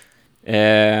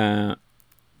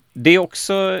 Det är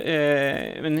också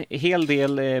en hel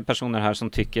del personer här som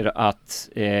tycker att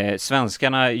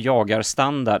svenskarna jagar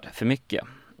standard för mycket.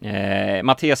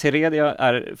 Mattias Heredia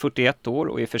är 41 år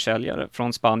och är försäljare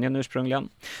från Spanien ursprungligen.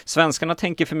 Svenskarna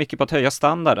tänker för mycket på att höja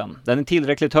standarden. Den är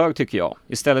tillräckligt hög tycker jag.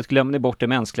 Istället glömmer ni bort den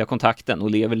mänskliga kontakten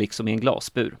och lever liksom i en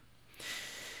glasbur.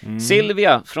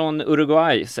 Silvia från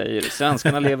Uruguay säger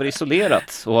svenskarna lever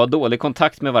isolerat och har dålig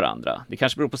kontakt med varandra. Det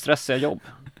kanske beror på stressiga jobb.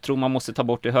 Tror man måste ta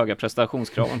bort de höga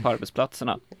prestationskraven på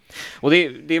arbetsplatserna. Och det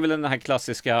är väl den här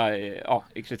klassiska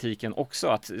kritiken också,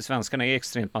 att svenskarna är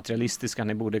extremt materialistiska.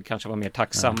 Ni borde kanske vara mer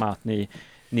tacksamma att ni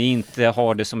inte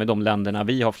har det som i de länderna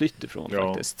vi har flytt ifrån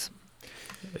faktiskt.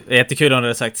 Jättekul om du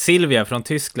hade sagt Silvia från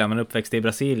Tyskland men uppväxt i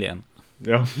Brasilien.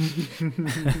 Ja.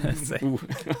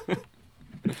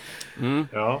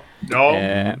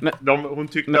 Hon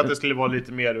tyckte att det skulle vara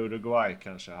lite mer Uruguay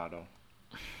kanske här då.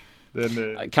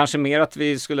 Kanske mer att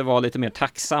vi skulle vara lite mer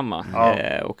tacksamma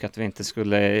och att vi inte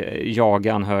skulle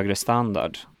jaga en högre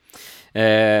standard.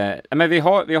 Men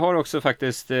vi har också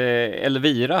faktiskt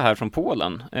Elvira här från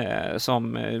Polen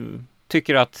som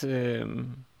tycker att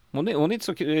hon är inte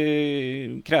så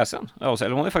kräsen. Eller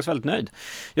hon är faktiskt väldigt nöjd.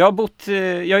 Jag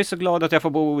är så glad att jag får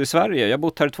bo i Sverige. Jag har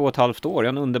bott här 2,5 år.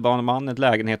 Jag har en underbar man, ett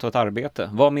lägenhet och ett arbete.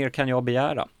 Vad mer kan jag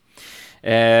begära?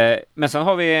 Men sen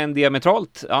har vi en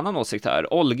diametralt annan åsikt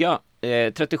här. Olga,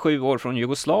 37 år från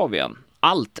Jugoslavien.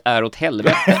 Allt är åt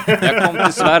helvete. Jag kom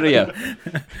till Sverige.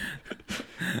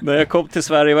 När jag kom till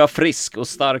Sverige var jag frisk och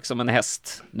stark som en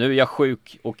häst. Nu är jag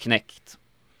sjuk och knäckt.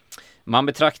 Man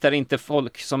betraktar inte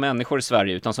folk som människor i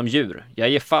Sverige utan som djur. Jag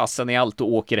ger fasen i allt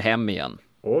och åker hem igen.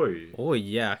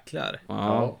 Oj, jäklar.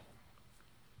 Ja.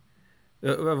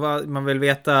 Man vill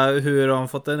veta hur de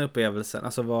fått den upplevelsen.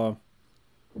 Alltså vad...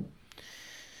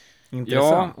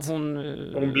 Intressant. Ja,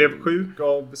 hon blev sjuk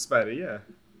av Sverige.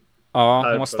 Ja,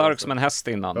 hon var stark som en häst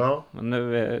innan. Ja. Men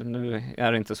nu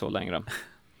är det inte så längre.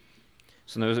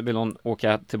 Så nu vill hon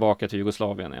åka tillbaka till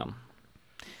Jugoslavien igen.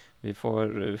 Vi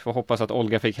får hoppas att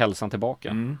Olga fick hälsan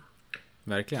tillbaka.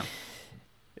 Verkligen.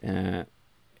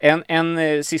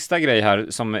 En sista grej här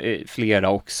som flera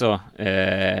också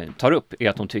tar upp är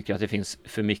att de tycker att det finns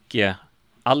för mycket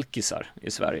alkisar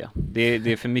i Sverige. Det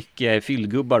är för mycket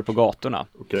fyllgubbar på gatorna.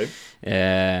 Okay.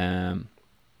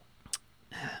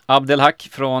 Abdelhak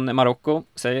från Marocko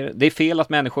säger: det är fel att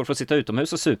människor får sitta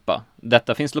utomhus och supa.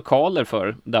 Detta finns lokaler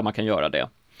för där man kan göra det.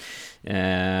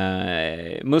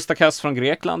 Mustakas från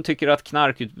Grekland tycker att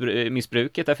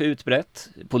knarkmissbruket är för utbrett.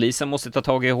 Polisen måste ta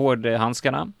tag i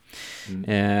hårdhandskarna.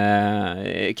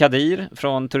 Kadir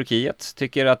från Turkiet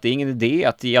tycker att det är ingen idé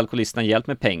att ge alkoholisterna hjälp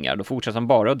med pengar. Då fortsätter de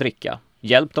bara att dricka.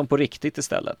 Hjälp dem på riktigt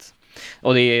istället.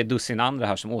 Och det är dussin andra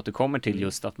här som återkommer till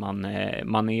just att man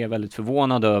är väldigt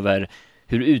förvånad över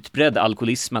hur utbredd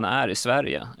alkoholismen är i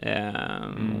Sverige.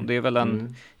 Och det är väl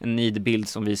en nidbild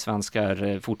som vi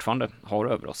svenskar fortfarande har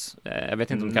över oss. Jag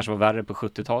vet inte om det kanske var värre på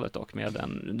 70-talet dock, med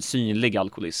en synlig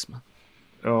alkoholism.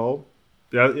 Ja,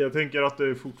 jag tänker att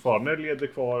det fortfarande leder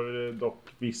kvar dock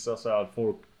vissa så här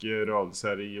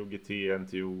folkrörelser, IOGT,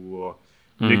 NTO och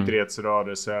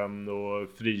nykterhetsrörelsen och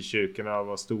frikyrkorna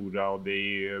var stora, och det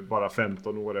är bara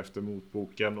 15 år efter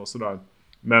motboken och sådär.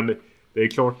 Men det är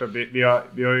klart att vi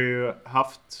har ju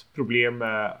haft problem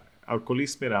med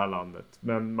alkoholism i det här landet.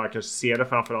 Men man kanske ser det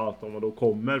framförallt om man då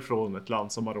kommer från ett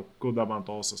land som Marocko där man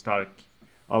inte har så stark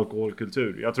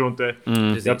alkoholkultur. Jag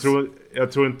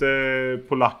tror inte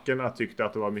polackerna tyckte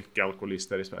att det var mycket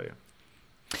alkoholister i Sverige.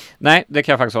 Nej, det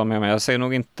kan jag faktiskt hålla med. Jag ser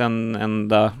nog inte en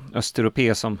enda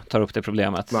östeuropé som tar upp det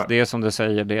problemet. Nej. Det är som du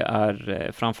säger, det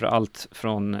är framförallt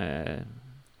från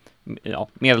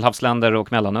Medelhavsländer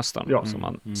och Mellanöstern som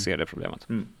man ser det problemet.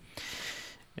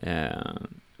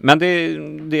 Men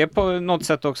det är på något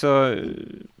sätt också,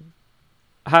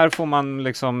 här får man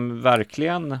liksom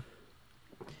verkligen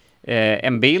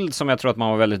en bild som jag tror att man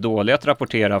var väldigt dålig att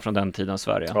rapportera från den tiden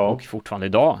Sverige och fortfarande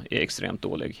idag är extremt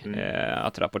dålig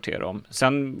att rapportera om.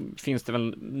 Sen finns det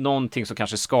väl någonting som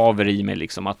kanske skaver i mig,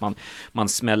 liksom att man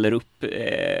smäller upp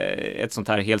ett sånt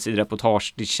här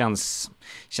helsidreportage. Det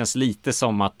känns lite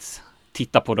som att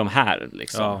titta på de här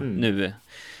liksom.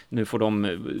 Nu får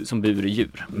de som bur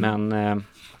djur. Men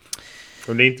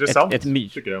och det är intressant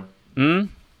tycker jag.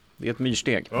 Det är ett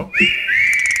myrsteg. Ja.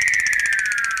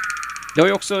 Det har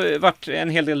ju också varit en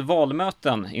hel del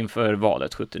valmöten inför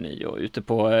valet 79 och ute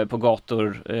på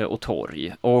gator och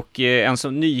torg. Och en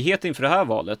sån nyhet inför det här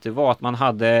valet, det var att man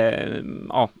hade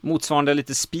motsvarande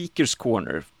lite speakers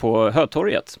corner på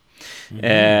Hötorget.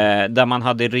 Där man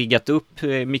hade riggat upp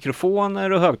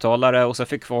mikrofoner och högtalare och så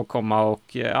fick folk komma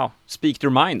och speak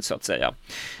their mind så att säga.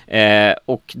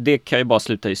 Och det kan ju bara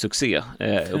sluta i succé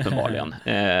uppenbarligen.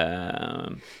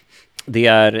 Det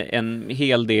är en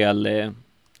hel del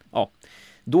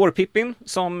dårpippin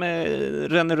som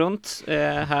ränner runt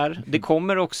här. Det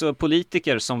kommer också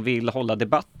politiker som vill hålla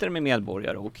debatter med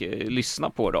medborgare och lyssna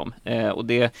på dem. Och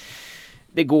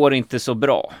det går inte så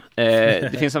bra.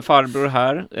 Det finns en farbror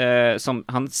här som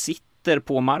han sitter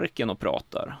på marken och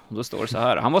pratar. Och då står det så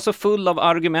här: han var så full av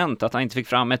argument att han inte fick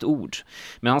fram ett ord.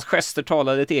 Men hans gester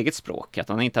talade ett eget språk, att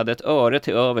han inte hade ett öre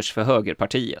till övers för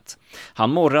högerpartiet. Han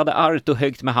morrade argt och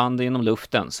högt med handen genom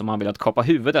luften som han ville att kapa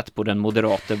huvudet på den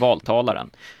moderate valtalaren.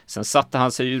 Sen satte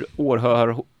han sig ur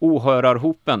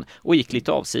åhörarhopen och gick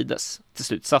lite avsides. Till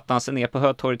slut satte han sig ner på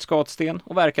Hötorgets gatsten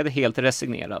och verkade helt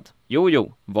resignerad.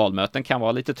 Jo, valmöten kan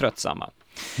vara lite tröttsamma.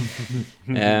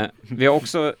 Vi har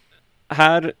också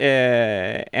här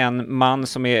en man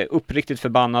som är uppriktigt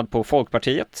förbannad på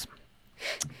Folkpartiet.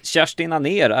 Kerstin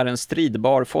Anér är en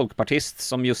stridbar folkpartist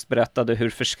som just berättade hur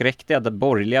förskräckta de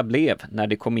borgerliga blev när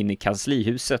de kom in i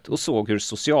kanslihuset och såg hur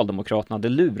Socialdemokraterna hade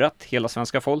lurat hela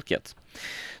svenska folket.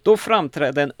 Då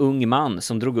framträdde en ung man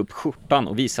som drog upp skjortan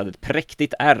och visade ett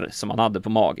präktigt ärr som han hade på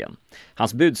magen.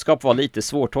 Hans budskap var lite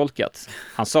svårtolkat.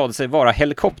 Han sade sig vara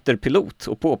helikopterpilot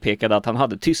och påpekade att han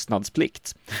hade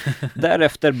tystnadsplikt.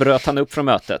 Därefter bröt han upp från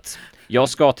mötet. Jag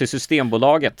ska till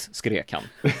Systembolaget, skrek han.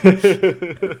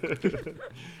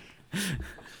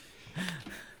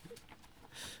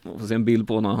 Man får se en bild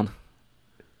på honom.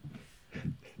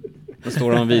 Då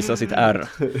står han och visar sitt ärr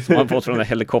som han fått från en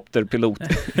helikopterpilot.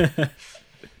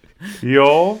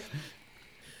 Ja.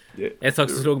 Ett sak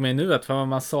som slog mig nu att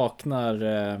man saknar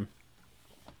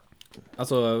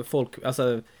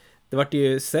det vart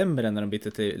ju sämre när de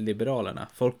bytte till Liberalerna.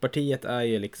 Folkpartiet är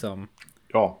ju liksom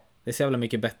det är så jävla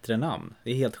mycket bättre namn.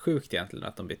 Det är helt sjukt egentligen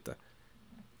att de bytte.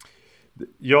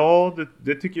 Ja,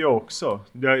 det tycker jag också.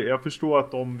 Jag förstår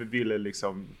att de ville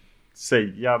liksom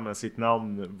säga med sitt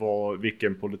namn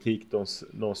vilken politik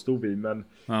de stod i, men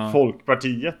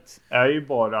Folkpartiet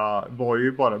var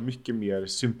ju bara mycket mer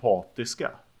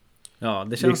sympatiska. Ja,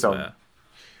 det känns liksom, så.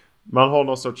 Man har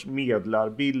någon sorts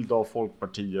medlarbild av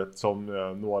Folkpartiet som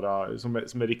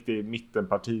som är riktigt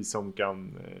mittenparti som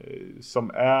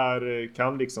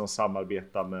kan liksom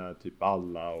samarbeta med typ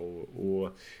alla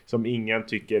och som ingen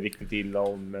tycker riktigt illa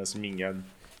om, men som ingen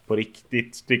på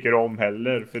riktigt tycker om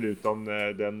heller förutom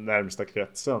den närmsta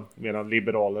kretsen, medan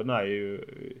Liberalerna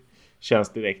känns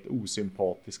direkt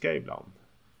osympatiska ibland.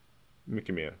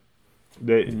 Mycket mer.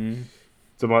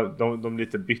 De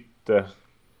lite bytte.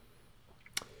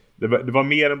 Det var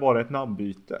mer än bara ett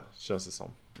namnbyte, känns det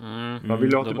som. Man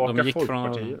vill ha tillbaka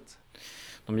Folkpartiet.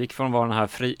 De gick från att vara den här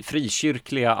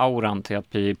frikyrkliga auran till att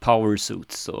bli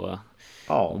powersuits och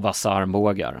vassa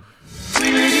armbågar.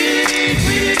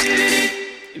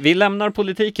 Vi lämnar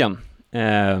politiken.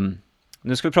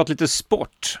 Nu ska vi prata lite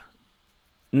sport.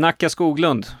 Nacka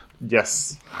Skoglund.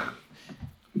 Yes.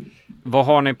 Vad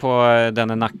har ni på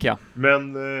denna Nacka?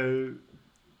 Men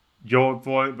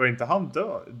var inte han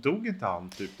död? Dog inte han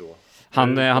typ då?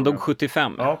 Han dog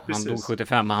 75. Ja, han dog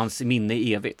 75, hans minne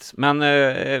är evigt. Men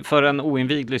för en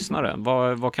oinvigd lyssnare,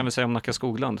 vad kan vi säga om Nacka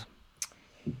Skoglund?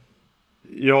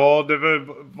 Ja, det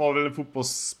var väl en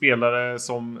fotbollsspelare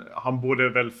som han både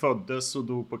väl föddes och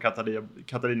dog på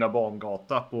Katarina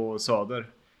Bangata på Söder.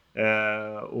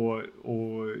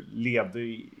 Och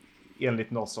levde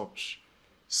enligt någon sorts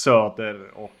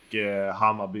Söder och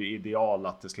Hammarby ideal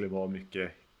att det skulle vara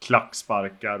mycket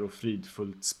klacksparkar och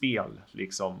fridfullt spel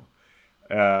liksom.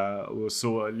 Och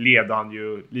så led han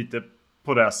ju lite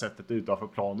på det sättet utanför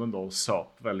planen då och söp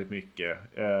väldigt mycket.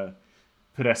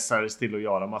 Pressades till att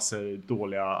göra massor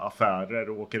dåliga affärer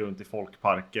och åka runt i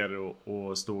folkparker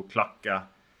och stå och klacka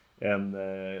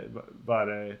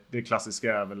det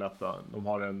klassiska är väl att de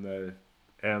har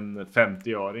en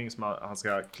 50-öring som han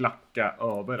ska klacka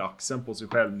över axeln på sig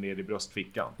själv ner i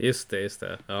bröstfickan. Just det.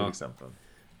 Ja. Till exempel.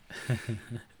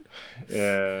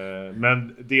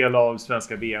 Men del av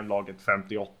svenska VM-laget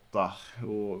 58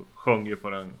 och sjöng ju på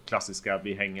den klassiska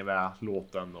Vi hänger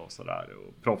med-låten och sådär,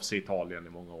 och proffs i Italien i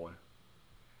många år.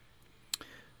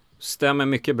 Stämmer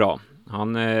mycket bra.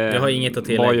 Jag har inget att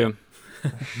tillägga.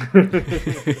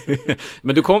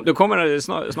 Men du kommer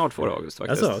snart för August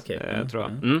faktiskt. Alltså, okay. Tror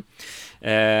jag.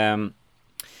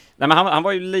 Nej, men han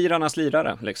var ju lirarnas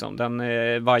lirare liksom. Den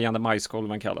vajande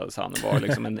majskolven kallades han. Var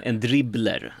liksom en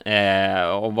dribbler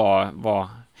och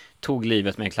tog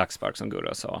livet med en klackspark som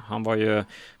Gurra sa. Han var ju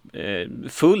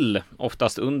full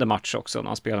oftast under match också när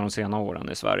han spelade de sena åren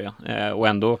i Sverige. Och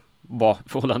ändå var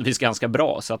förhållandevis ganska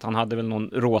bra, så att han hade väl någon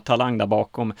råtalang där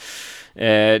bakom.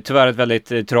 Tyvärr ett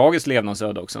väldigt tragiskt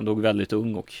levnadsöde också. Han dog väldigt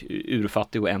ung och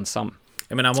urfattig och ensam.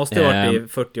 Jag menar, han måste ha varit i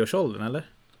 40-årsåldern, eller?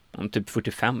 Typ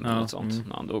 45 eller något sånt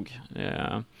när han dog.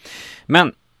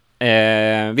 Men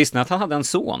Visste ni att han hade en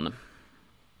son?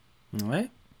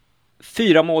 Nej.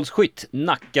 4-målsskytt,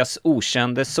 Nackas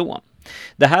okände son.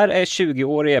 Det här är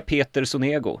 20-årige Peter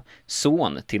Sonego,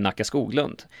 son till Nacka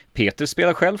Skoglund. Peter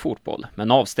spelar själv fotboll,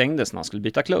 men avstängdes när han skulle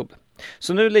byta klubb.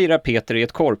 Så nu lirar Peter i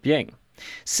ett korpgäng.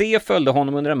 C följde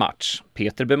honom under en match.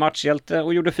 Peter blev matchhjälte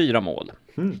och gjorde 4 mål.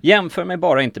 Jämför mig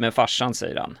bara inte med farsan,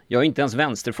 säger han. Jag är inte ens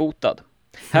vänsterfotad.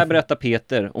 Här berättar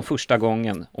Peter om första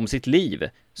gången om sitt liv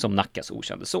som Nackas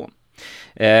okände son.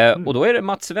 Och då är det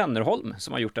Mats Wennerholm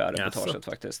som har gjort det här reportaget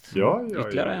faktiskt.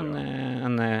 Ytterligare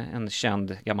en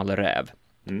känd gammal räv.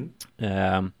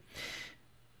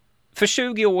 För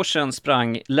 20 år sedan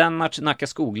sprang Lennart Nacka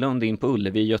Skoglund in på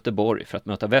Ullevi i Göteborg för att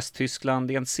möta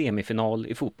Västtyskland i en semifinal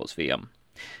i fotbolls-VM.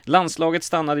 Landslaget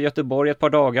stannade i Göteborg ett par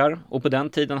dagar och på den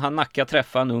tiden hann Nacka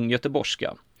träffa en ung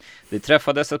göteborgska. De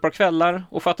träffades ett par kvällar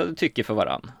och fattade tycke för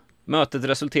varann. Mötet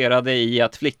resulterade i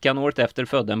att flickan året efter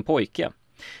födde en pojke.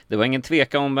 Det var ingen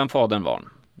tvekan om vem fadern var.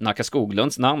 Nacka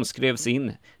Skoglunds namn skrevs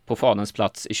in på faderns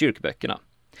plats i kyrkböckerna.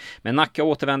 Men Nacka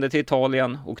återvände till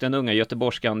Italien och den unga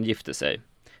göteborgskan gifte sig.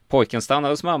 Pojken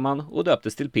stannade hos mamman och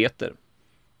döptes till Peter.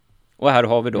 Och här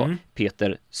har vi då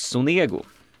Peter Sonego.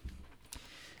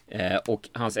 Och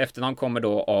hans efternamn kommer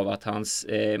då av att hans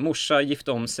morsa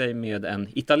gifte om sig med en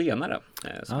italienare.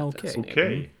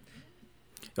 Okej.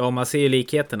 Ja, man ser ju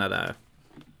likheterna där.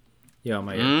 Gör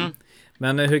man ju.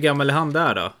 Men hur gammal är han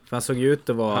där då? För han såg ju ut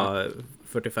att vara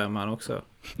 45 han också.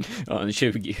 Ja, en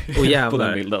 20 jävlar. På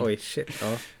den bilden. Oj, shit.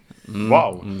 Ja.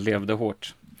 Wow. Levde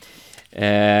hårt.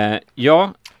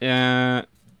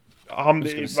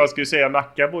 Vad ska jag säga,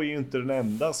 Nacka var ju inte den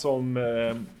enda som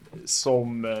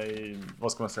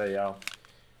vad ska man säga,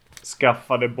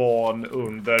 skaffade barn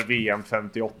under VM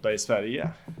 58 i Sverige.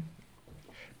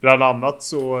 Bland annat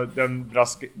så den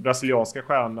brasilianska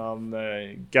stjärnan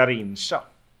Garrincha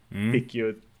fick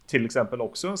ju till exempel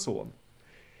också en son.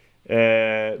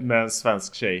 Med en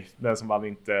svensk tjej. Den som han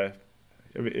inte...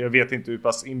 Jag vet inte hur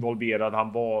pass involverad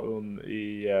han var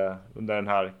under den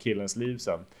här killens liv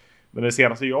sen. Men det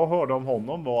senaste jag hörde om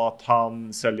honom var att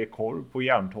han säljer korv på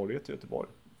Järntorget i Göteborg.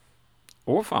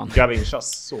 Åh fan.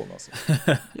 Garrinchas son alltså.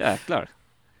 Jäklar.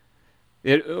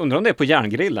 Undrar om det är på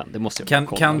Järngrillen. Det måste jag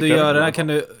kolla. Kan du göra,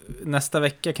 nästa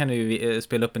vecka kan du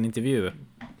spela upp en intervju.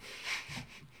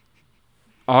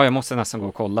 Ja, jag måste nästan gå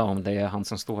och kolla om det är han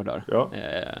som står där. Ja.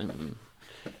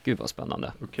 Gud vad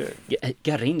spännande. Okay.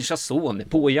 Garrinchas son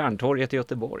på Järntorget i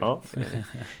Göteborg. Ja.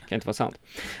 Kan inte vara sant.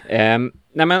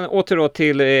 Nej men åter då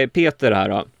till Peter här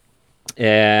då.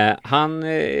 Han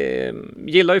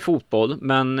gillar ju fotboll,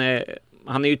 men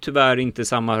han är ju tyvärr inte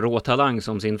samma råtalang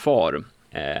som sin far.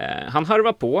 Han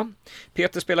harvar på.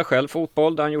 Peter spelar själv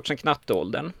fotboll, där han gjort sedan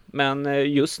knatteåldern.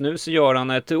 Men just nu så gör han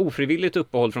ett ofrivilligt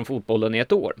uppehåll från fotbollen i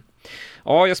ett år.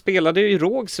 Ja, jag spelade ju i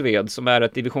Rågsved som är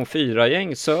ett division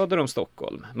 4-gäng söder om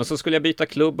Stockholm. Men så skulle jag byta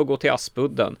klubb och gå till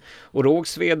Aspudden. Och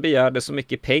Rågsved begärde så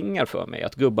mycket pengar för mig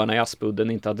att gubbarna i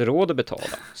Aspudden inte hade råd att betala.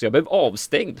 Så jag blev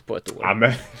avstängd på ett år.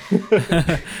 Amen.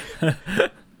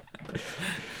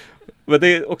 Men det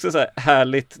är också så här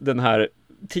härligt den här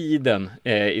tiden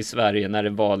i Sverige när det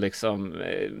var liksom,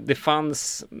 det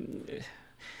fanns...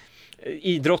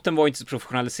 Idrotten var inte så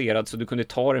professionaliserad så du kunde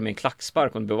ta det med en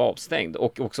klackspark om du blev avstängd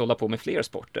och också hålla på med fler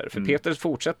sporter. För Peter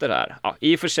fortsätter där. Ja,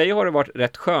 i och för sig har det varit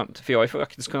rätt skönt för jag har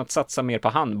faktiskt kunnat satsa mer på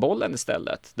handbollen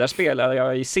istället. Där spelar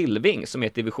jag i Silving som är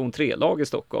ett division 3-lag i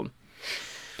Stockholm.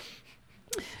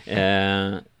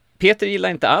 Peter gillar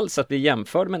inte alls att bli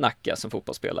jämförd med Nacka som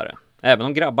fotbollsspelare. Även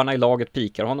om grabbarna i laget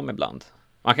pikar honom ibland.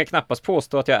 Man kan knappast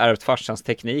påstå att jag ärvt farsans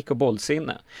teknik och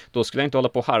bollsinne. Då skulle jag inte hålla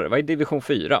på harva i division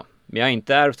 4. Men jag har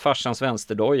inte ärvt farsans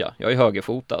vänsterdoja. Jag är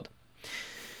högerfotad.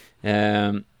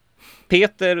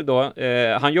 Peter då,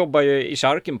 han jobbar ju i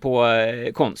Charken på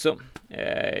Konsum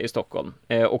i Stockholm.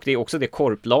 Och det är också det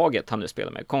korplaget han nu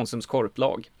spelar med, Konsums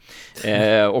korplag.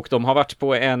 Och de har varit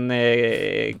på en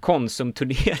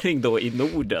Konsumturnering då i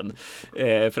Norden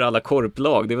för alla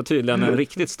korplag. Det var tydligen en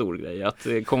riktigt stor grej att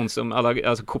Konsum, alla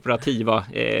alltså kooperativa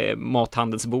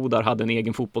mathandelsbodar hade en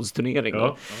egen fotbollsturnering.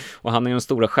 Då. Och han är den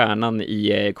stora stjärnan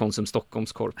i Konsum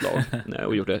Stockholms korplag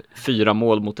och gjorde 4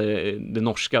 mål mot det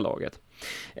norska laget.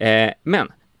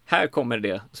 Men här kommer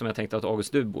det som jag tänkte att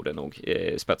August, du borde nog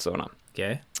spetsörna.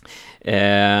 Okay.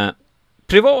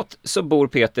 Privat så bor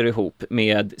Peter ihop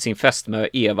med sin fästmö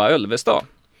Eva Ölvestad.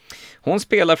 Hon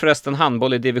spelar förresten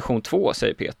handboll i division 2,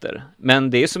 säger Peter. Men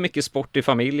det är så mycket sport i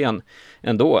familjen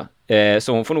ändå.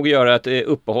 Så hon får nog göra ett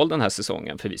uppehåll den här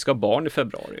säsongen. För vi ska ha barn i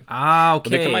februari. Ah, okej.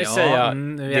 Och det kan man ju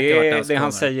säga. Det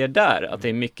han säger där, att det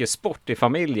är mycket sport i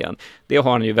familjen. Det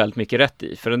har han ju väldigt mycket rätt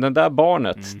i. För den där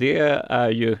barnet, det är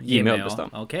ju Jimmy Ölvestad.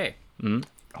 Okej.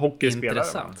 Hockeyspelare.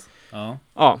 Intressant. Ja.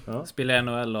 Spelar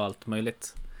NHL och allt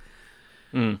möjligt.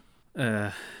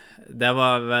 Det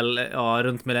var väl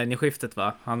runt millennieskiftet,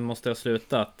 va? Han måste ha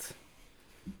slutat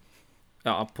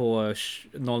på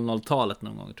 00-talet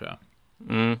någon gång, tror jag.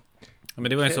 Men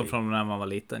det var ju så från när man var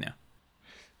liten, ja.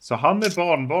 Så han är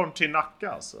barnbarn till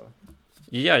Nacka, alltså?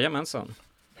 Jajamensan.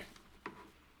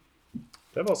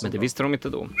 Det var så Men det bra. visste de inte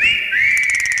då.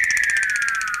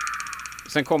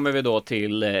 Sen kommer vi då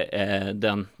till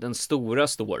den stora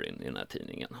storyn i den här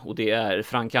tidningen. Och det är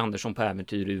Frank Andersson på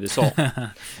äventyr i USA.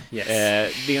 Yes.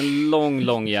 Det är en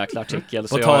lång jäkla artikel.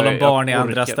 På tal om barn i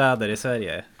andra städer i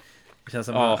Sverige. Det känns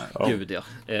som gud ja.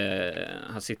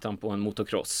 Här sitter han på en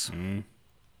motocross.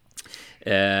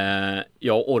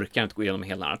 Jag orkar inte gå igenom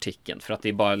hela artikeln. För att det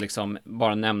är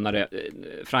bara nämna det.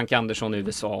 Frank Andersson i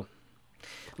USA.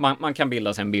 Man kan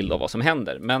bilda sig en bild av vad som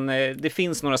händer. Men det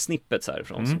finns några snippets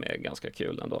härifrån som är ganska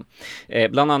kul ändå.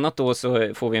 Bland annat då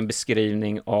så får vi en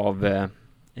beskrivning av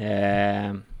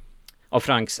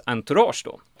Franks entourage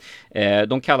då.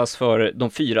 De kallas för de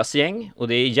 4:s gäng. Och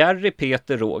det är Jerry,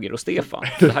 Peter, Roger och Stefan.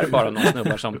 Det här är bara några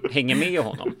snubbar som hänger med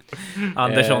honom.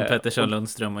 Andersson, Pettersson,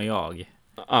 Lundström och jag.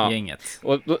 Gänget.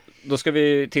 Och då ska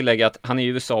vi tillägga att han är i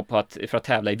USA för att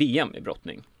tävla i VM i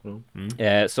brottning.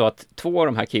 Så att 2 av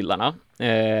de här killarna,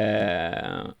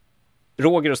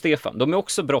 Roger och Stefan, de är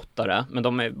också brottare, men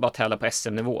de är bara tävlar på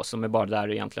SM-nivå, som är bara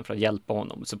där egentligen för att hjälpa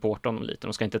honom och supporta honom lite.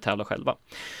 De ska inte tävla själva.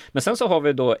 Men sen så har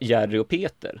vi då Jerry och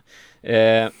Peter.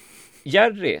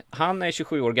 Jerry, han är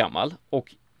 27 år gammal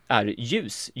och är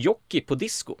ljusjockey på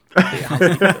disco. Det är hans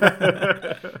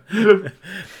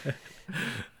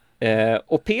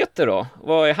och Peter då,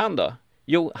 vad är han då?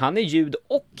 Jo, han är ljud-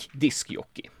 och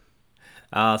diskjockey.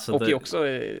 Alltså och är också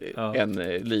en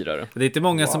lirare. Det är inte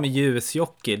många som är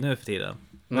ljusjockey nu för tiden.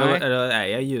 Nej,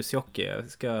 jag är ljusjockey.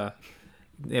 Jag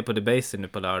är på Debaser nu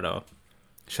på lördag och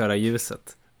köra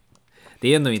ljuset.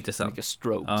 Det är ändå intressant. Mycket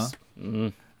strokes.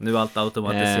 Nu är allt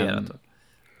automatiserat.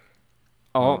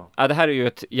 Det här är ju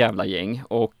ett jävla gäng.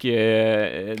 Och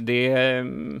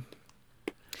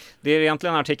det är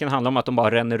egentligen artikeln handlar om att de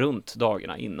bara ränner runt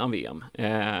dagarna innan VM.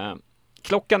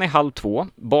 Klockan är 1:30,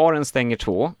 baren stänger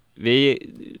 2. Vi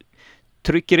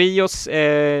trycker i oss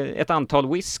ett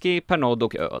antal whisky, Pernod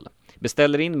och öl.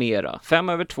 Beställer in mera.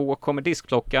 1:05 kommer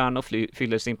diskklockan och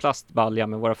fyller sin plastbalja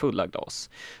med våra fulla glas.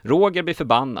 Roger blir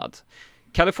förbannad.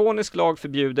 Kalifornisk lag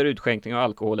förbjuder utskänkning av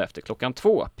alkohol efter klockan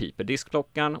 2. Piper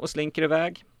diskklockan och slinker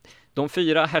iväg. De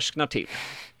 4 härsknar till.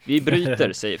 Vi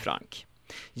bryter, säger Frank.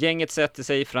 Gänget sätter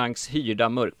sig i Franks hyrda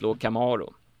mörkblå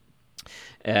Camaro.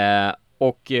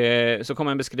 Och så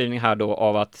kommer en beskrivning här då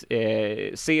av att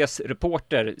Cs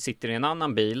reporter sitter i en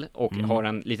annan bil och har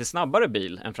en lite snabbare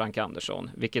bil än Frank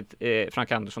Andersson, vilket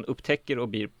Frank Andersson upptäcker och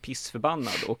blir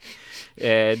pissförbannad. Och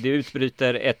det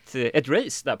utbryter ett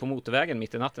race där på motorvägen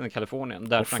mitt i natten i Kalifornien,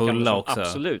 där Frank Andersson också.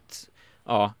 Absolut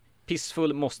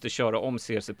pissfull måste köra om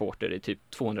Cs reporter i typ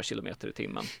 200 km i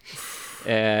timmen.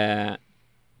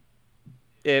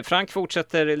 Frank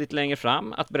fortsätter lite längre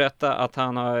fram att berätta att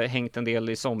han har hängt en del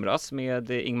i somras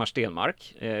med Ingmar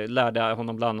Stenmark. Lärde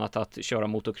honom bland annat att köra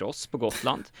motocross på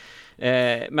Gotland.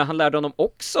 Men han lärde honom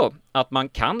också att man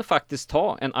kan faktiskt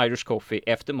ta en Irish coffee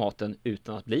efter maten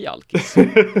utan att bli alkis.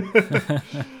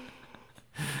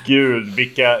 Gud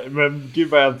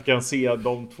vad jag inte kan se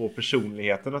de 2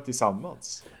 personligheterna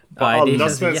tillsammans. Alla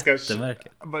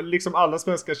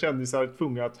svenska kändisar är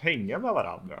tvungna att hänga med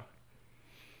varandra.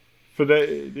 För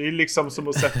det är liksom som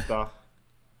att sätta...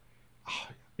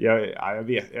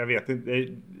 Jag vet inte.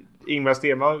 Ingmar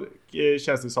Stenmark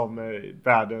känns det som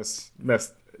världens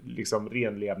mest liksom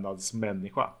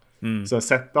renlevnadsmänniska. Så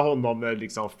sätta honom med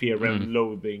liksom Fear and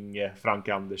Loathing Frank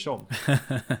Andersson.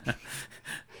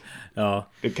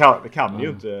 Det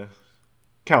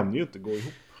kan ju inte gå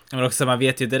ihop. Men också, man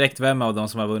vet ju direkt vem av dem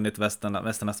som har vunnit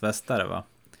Västarnas västare, va?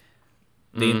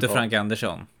 Det är inte Frank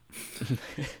Andersson.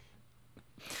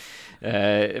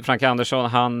 Frank Andersson,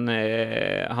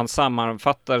 han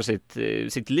sammanfattar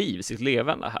sitt liv, sitt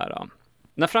levande här.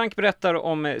 När Frank berättar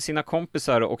om sina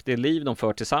kompisar och det liv de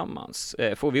för tillsammans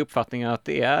får vi uppfattningen att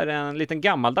det är en liten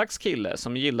gammaldags kille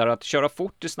som gillar att köra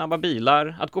fort i snabba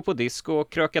bilar, att gå på disco,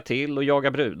 kröka till och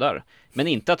jaga brudar. Men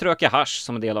inte att röka hasch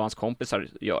som en del av hans kompisar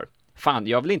gör. Fan,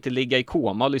 jag vill inte ligga i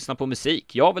koma och lyssna på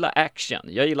musik. Jag vill ha action.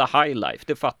 Jag gillar high life,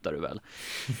 det fattar du väl.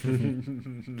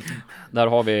 Där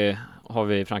har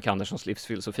vi Frank Anderssons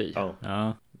livsfilosofi. Ja.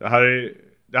 Det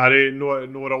här är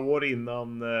några år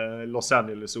innan Los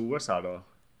Angeles OS här då.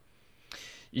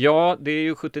 Ja, det är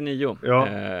ju 79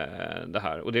 det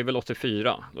här. Och det är väl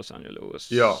 84 Los Angeles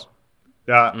OS.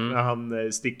 När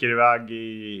han sticker iväg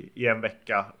i en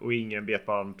vecka och ingen vet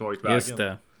var han tagit vägen. Just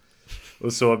det.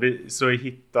 Och så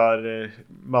hittar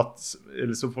Mats,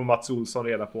 eller så får Mats Olsson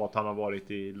reda på att han har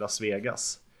varit i Las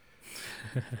Vegas.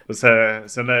 Och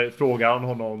sen frågar han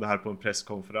honom om det här på en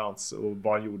presskonferens och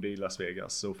vad han gjorde i Las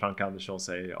Vegas. Och Frank Andersson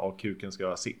säger, ja, kuken ska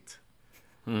göra sitt.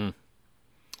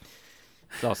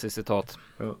 Klassiskt citat.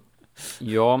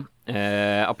 Ja,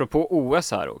 apropå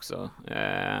OS här också.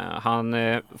 Han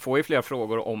får ju flera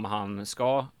frågor om han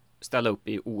ska ställa upp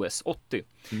i OS 80.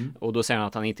 Och då säger han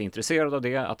att han inte är intresserad av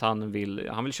det, att han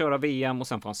vill köra VM och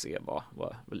sen får han se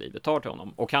vad livet tar till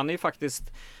honom. Och han är ju faktiskt,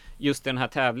 just den här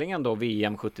tävlingen då,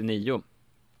 VM 79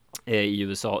 i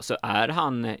USA, så är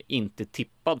han inte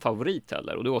tippad favorit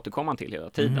heller. Och det återkommer han till hela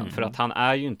tiden. För att han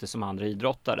är ju inte som andra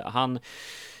idrottare. Han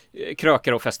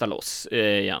krökar och festar loss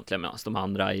egentligen, medan de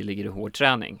andra ligger i hård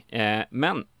träning.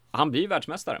 Men han blir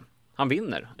världsmästare. Han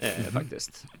vinner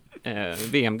faktiskt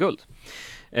VM-guld.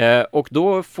 Och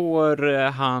då får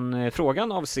han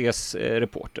frågan av Cs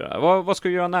reporter. Vad ska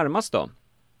du göra närmast då?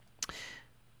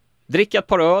 Dricka ett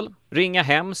par öl, ringa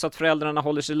hem så att föräldrarna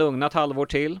håller sig lugna ett halvår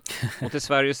till. Och till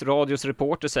Sveriges Radios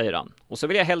reporter säger han. Och så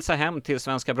vill jag hälsa hem till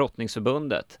Svenska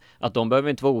Brottningsförbundet att de behöver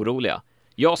inte vara oroliga.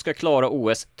 Jag ska klara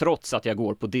OS trots att jag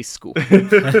går på disco.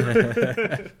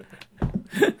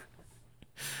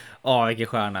 Ja, vilken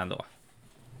stjärna ändå.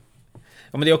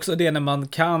 Ja, men det är också det när man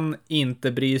kan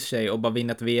inte bry sig och bara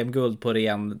vinna ett VM-guld på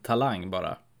ren talang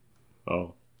bara.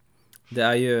 Ja. Det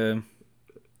är ju...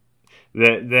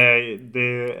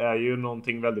 Det är ju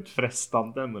någonting väldigt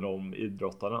frestande med de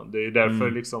idrottarna. Det är ju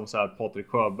därför liksom så här Patrik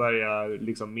Sjöberg är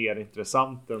liksom mer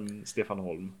intressant än Stefan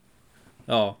Holm.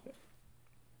 Ja.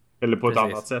 Eller på ett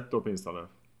annat sätt åtminstone.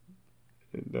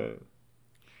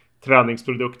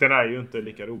 Träningsprodukterna är ju inte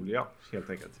lika roliga helt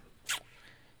enkelt.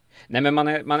 Nej, men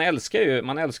man älskar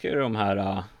ju de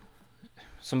här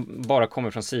som bara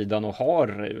kommer från sidan och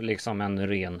har liksom en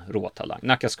ren råtalang.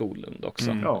 Nacka Skoglund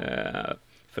också.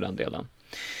 För den delen.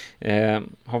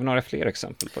 Har vi några fler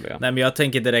exempel på det? Nej, men jag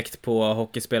tänker direkt på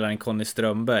hockeyspelaren Conny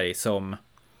Strömberg som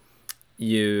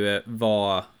ju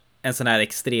var en sån här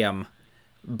extrem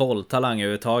bolltalang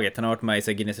överhuvudtaget. Han har varit med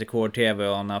i Guinness rekord-tv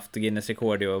och han har haft Guinness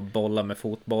rekord i att bolla med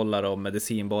fotbollar och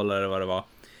medicinbollar och vad det var.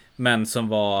 Men som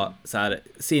var så här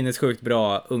sinnessjukt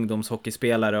bra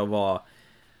ungdomshockeyspelare och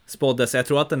spåddes. Jag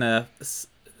tror att den är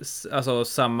alltså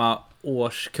samma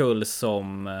årskull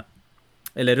som,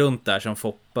 eller runt där, som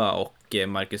Foppa och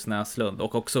Marcus Näslund,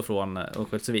 och också från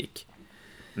Örnsköldsvik.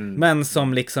 Men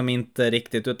som liksom inte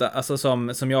riktigt, utan alltså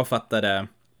som jag fattade,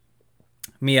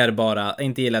 mer bara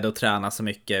inte gillade att träna så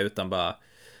mycket utan bara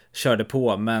körde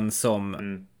på, men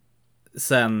som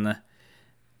sen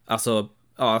alltså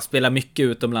spelar mycket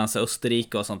utomlands,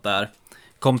 Österrike och sånt där.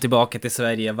 Kom tillbaka till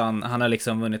Sverige, vann. Han har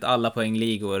liksom vunnit alla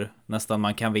poängligor nästan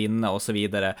man kan vinna och så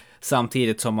vidare.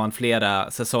 Samtidigt som han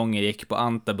flera säsonger gick på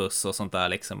antabus och sånt där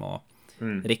liksom. Och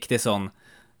riktigt sån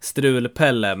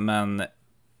strulpelle, men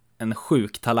en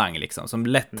sjuk talang liksom. Som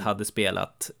lätt hade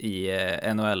spelat i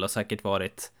NHL och säkert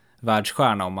varit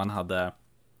världsstjärna om man hade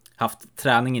haft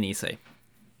träningen i sig.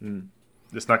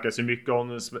 Det snackas ju mycket om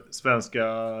den svenska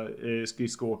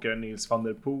skridskoåkaren Nils van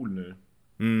der Poel nu.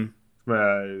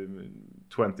 Med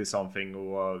 20-something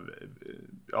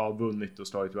och vunnit och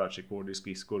slagit världsrekord i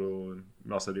skridskor och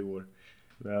massa det år.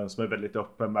 Som är väldigt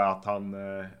öppen med att han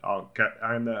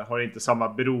har inte samma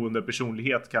beroende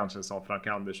personlighet kanske som Frank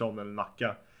Andersson eller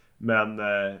Nacka. Men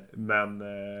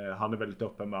han är väldigt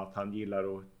öppen med att han gillar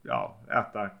att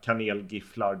äta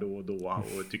kanelgifflar då och då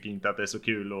och tycker inte att det är så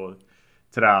kul att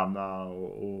träna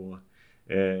och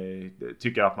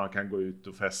tycker att man kan gå ut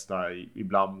och festa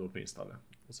ibland åtminstone.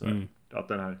 Och så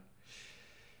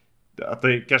att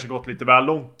det kanske gått lite väl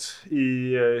långt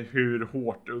i hur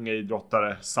hårt unga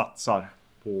idrottare satsar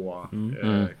på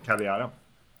karriären.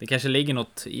 Det kanske ligger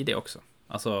något i det också.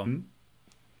 Alltså,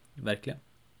 verkligen.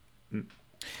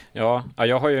 Ja,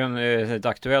 jag har ju ett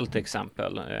aktuellt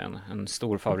exempel. En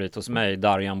stor favorit hos mig,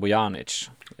 Darjan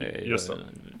Bojanic. Just det.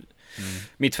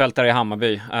 Mittfältare i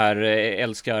Hammarby,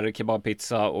 älskar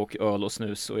kebabpizza och öl och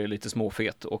snus och är lite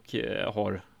småfet och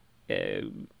har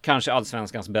kanske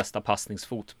allsvenskans bästa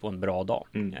passningsfot på en bra dag.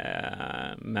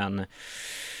 Men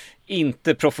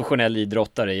inte professionell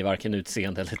idrottare i varken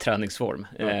utseende eller träningsform.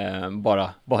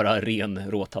 Bara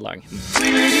ren råtalang.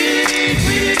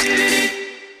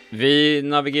 Vi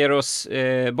navigerar oss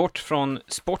bort från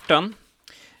sporten.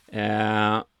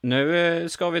 Nu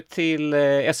ska vi till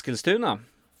Eskilstuna.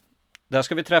 Där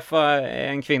ska vi träffa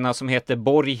en kvinna som heter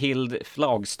Borghild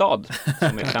Flagstad,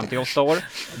 som är 58 år.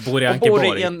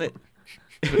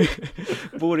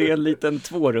 Bor i en liten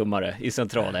tvårummare i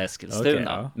centrala Eskilstuna. Okay,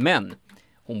 ja. Men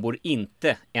hon bor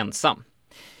inte ensam.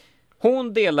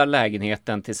 Hon delar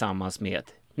lägenheten tillsammans med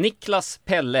Niklas,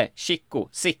 Pelle, Chico,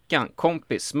 Sickan,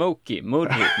 Kompis, Smokey,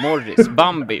 Murri, Morris,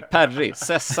 Bambi, Perry,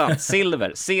 Sessan,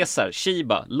 Silver, Cesar,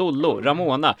 Shiba, Lollo,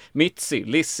 Ramona, Mitzi,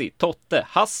 Lissi, Totte,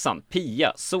 Hassan,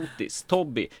 Pia, Sotis,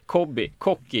 Tobby, Kobby,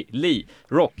 Kocky, Li,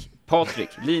 Rock, Patrik,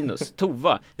 Linus,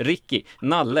 Tova, Ricky,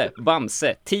 Nalle,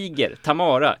 Bamse, Tiger,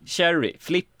 Tamara, Cherry,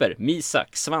 Flipper,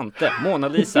 Misak, Svante, Mona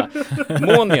Lisa,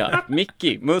 Monia,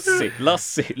 Mickey, Mussi,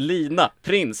 Lassie, Lina,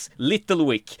 Prins,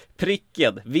 Little Wick,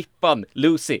 Pricked, Vippan,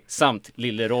 Lucy samt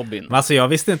Lille Robin. Men alltså jag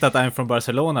visste inte att I'm from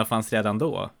Barcelona fanns redan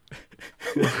då.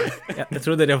 Jag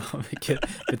trodde det var mycket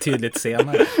betydligt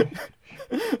senare.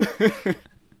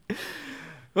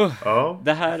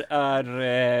 Det här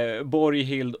är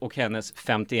Borghild och hennes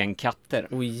 51 katter.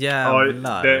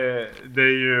 Jävlar. Det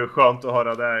är ju skönt att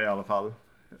höra det i alla fall.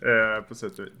 På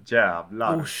sättet.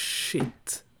 Jävlar.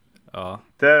 Shit. Ja.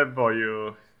 Det var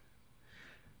ju...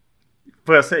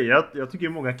 Får jag säga att jag tycker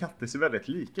många katter ser väldigt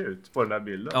lika ut på den här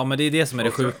bilden. Ja, men det är det som är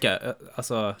det sjuka.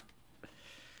 Alltså,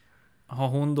 har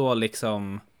hon då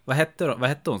liksom... Vad hette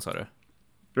hon, sa du?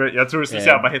 Jag tror du skulle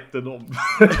säga vad hette de?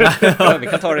 Ja, vi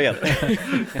kan ta det igen.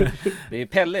 Det är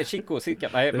Pelle, Chico, Sickan.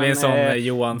 Nej, det är som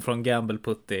Johan från Gamble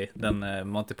Putty, den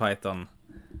Monty Python.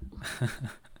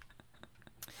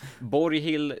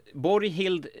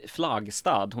 Borghild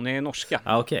Flagstad, hon är norska.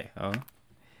 Ja, okej. Ja.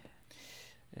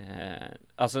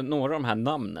 Alltså några av de här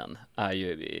namnen är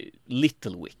ju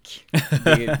Little Wick.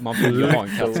 Man vill ju ha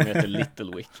en katt som heter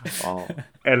Little Wick. Ja.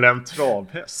 Eller en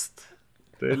travhäst.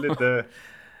 Det är lite...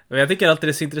 Jag tycker alltid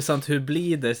det är så intressant, hur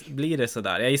blir det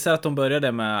sådär? Jag gissar att de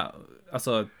började med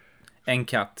alltså, en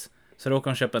katt. Så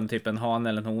råkade de köpa en hane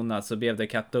eller en hona, så blev det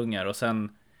kattungar och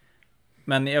sen...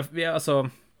 Men alltså...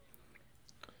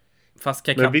 Fast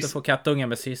kan katter få kattungar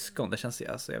med syskon? Det känns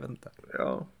alltså, jag vet inte.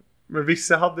 Ja, men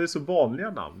vissa hade så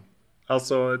vanliga namn.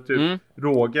 Alltså typ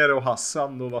Roger och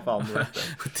Hassan och vad fan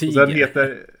de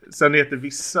heter. Sen heter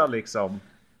vissa liksom...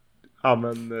 Ja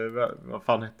men vad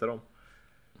fan heter de?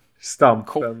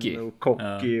 Stampen och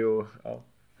Kocky och ja.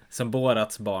 Som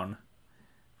Borats barn.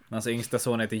 Alltså yngsta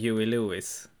son heter Huey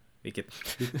Lewis. Vilket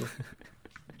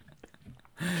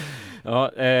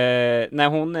ja, när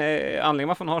hon anledningen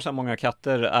varför hon har så många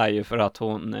katter är ju för att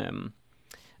hon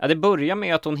det börjar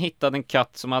med att hon hittade en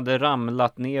katt som hade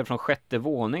ramlat ner från 6:e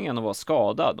våningen och var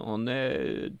skadad. Hon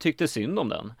tyckte synd om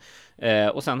den.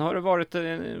 Och sen har det varit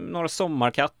några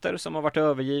sommarkatter som har varit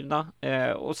övergivna.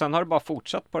 Och sen har det bara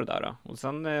fortsatt på det där. Och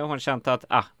sen har hon känt att,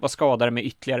 vad skadar det med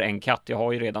ytterligare en katt? Jag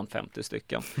har ju redan 50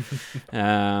 stycken.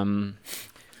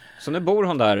 Så nu bor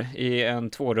hon där i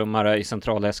en 2-rummare i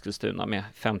centrala Eskilstuna med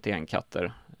 51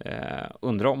 katter.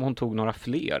 Undrar om hon tog några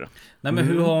fler. Nej, men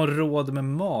hur har hon råd med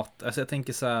mat? Alltså jag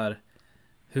tänker så här,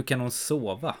 hur kan hon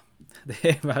sova? Det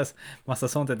är massa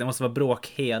sånt, det måste vara bråk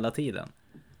hela tiden.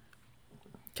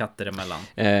 Katter emellan.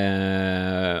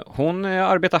 Hon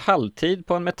arbetar halvtid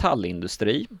på en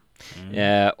metallindustri.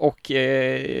 Och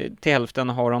till hälften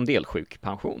har hon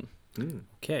delsjukpension.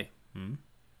 Okej.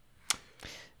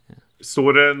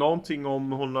 Står det någonting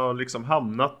om hon har liksom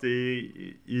hamnat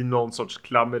i någon sorts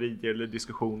klammeri eller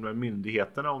diskussion med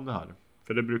myndigheterna om det här?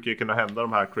 För det brukar ju kunna hända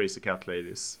de här crazy cat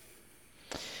ladies.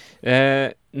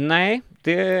 Nej,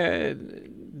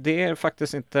 det är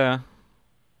faktiskt inte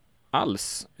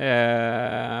alls.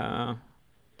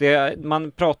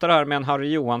 Man pratar här med en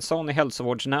Harry Johansson i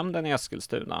hälsovårdsnämnden i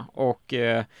Eskilstuna och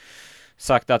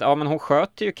sagt att men hon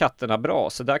sköter ju katterna bra,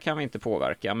 så där kan vi inte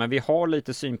påverka, men vi har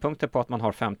lite synpunkter på att man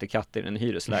har 50 katter i en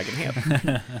hyreslägenhet.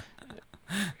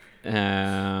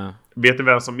 Vet du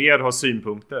vem som mer har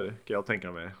synpunkter, kan jag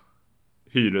tänka mig?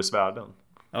 Hyresvärden.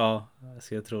 Ja, jag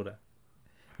ska tro det.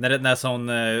 När sån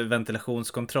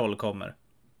ventilationskontroll kommer.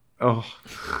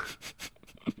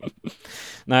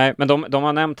 Nej, men de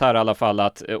har nämnt här i alla fall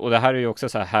att, och det här är ju också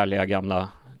så här härliga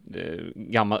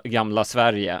gamla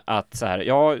Sverige, att så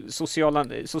här,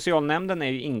 socialnämnden är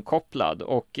ju inkopplad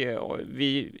och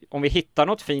om vi hittar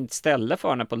något fint ställe för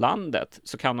henne på landet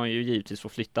så kan hon ju givetvis få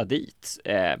flytta dit,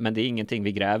 men det är ingenting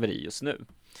vi gräver i just nu.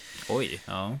 Oj,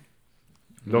 ja.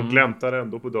 De gläntar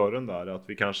ändå på dörren där att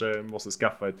vi kanske måste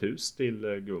skaffa ett hus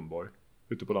till Gunborg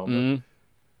ute på landet.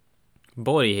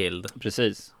 Borghild.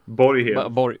 Precis.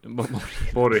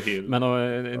 Borghild. Men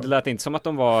det lät inte som att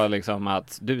de var liksom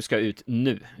att du ska ut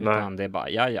nu. Nej. Utan det är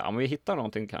bara, om vi hittar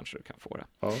någonting kanske du kan få det.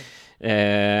 Ja.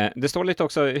 Det står lite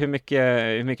också hur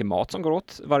mycket mat som går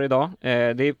åt varje dag.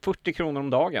 Det är 40 kronor om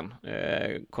dagen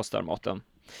kostar maten.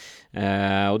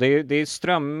 Och det är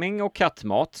strömming och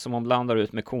kattmat som man blandar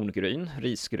ut med korngryn,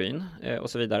 risgryn och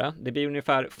så vidare. Det blir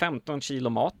ungefär 15 kilo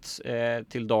mat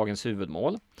till dagens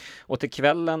huvudmål. Och till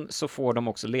kvällen så får de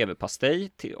också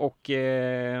leverpastej och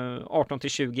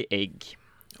 18-20 ägg.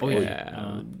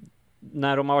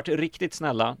 när de har varit riktigt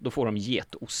snälla, då får de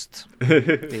getost. Det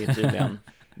är tydligen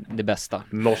det bästa.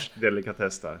 Norsk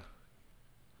delikatess där.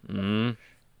 Mm.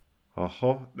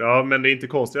 Jaha, ja, men det är inte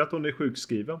konstigt att hon är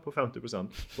sjukskriven på 50%,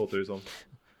 låter det som.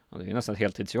 Ja, det är nästan ett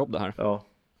heltidsjobb det här. Ja.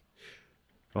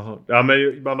 Jaha. Ja,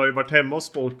 men man har ju varit hemma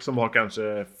hos folk som har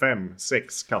kanske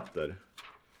 5-6 katter.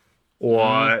 Och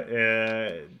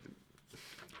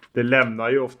det lämnar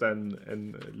ju ofta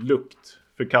en lukt.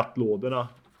 För kattlådorna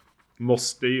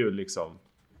måste ju liksom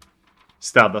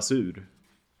städas ur.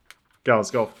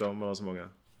 Ganska ofta om man har så många.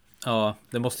 Ja,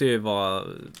 det måste ju vara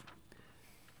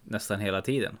nästan hela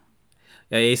tiden.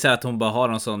 Jag gissar att hon bara har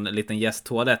en sån liten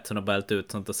gästtoalett som har bällt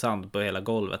ut sånt och sand på hela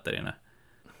golvet där inne.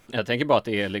 Jag tänker bara att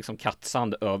det är liksom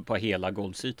kattsand på hela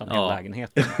golvsytan i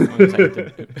lägenheten.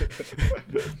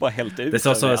 Bara hällt ut. Det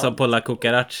är så på La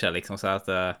Cucaracha liksom, så att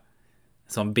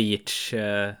som beach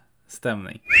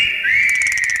stämning.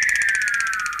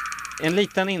 En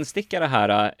liten instickare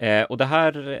här, och det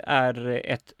här är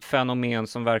ett fenomen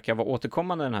som verkar vara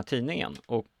återkommande i den här tidningen,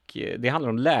 och det handlar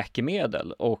om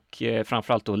läkemedel, och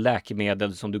framförallt då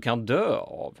läkemedel som du kan dö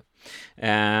av.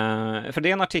 För det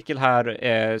är en artikel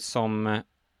här som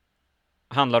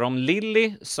handlar om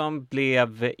Lilly som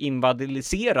blev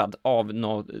invalidiserad av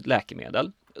något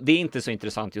läkemedel. Det är inte så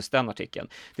intressant just den artikeln.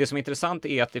 Det som är intressant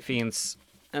är att det finns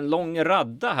en lång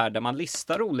radda här där man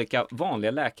listar olika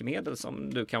vanliga läkemedel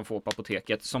som du kan få på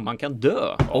apoteket som man kan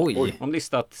dö av. Oj. De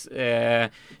listat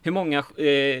hur många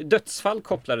dödsfall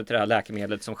kopplade till det här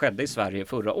läkemedlet som skedde i Sverige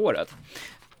förra året.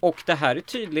 Och det här är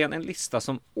tydligen en lista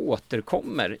som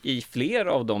återkommer i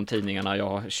flera av de tidningarna jag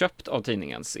har köpt av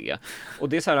tidningen C. Och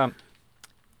det är så här...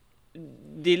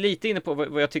 Det är lite inne på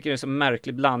vad jag tycker är en så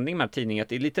märklig blandning med tidningen. Att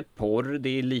det är lite porr, det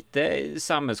är lite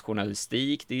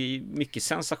samhällsjournalistik, det är mycket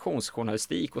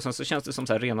sensationsjournalistik, och sen så känns det som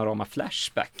så här rena rama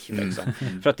flashback. Liksom.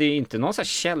 För att det är inte någon så här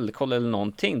källkoll eller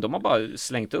någonting. De har bara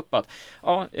slängt upp att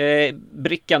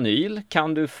Bricanyl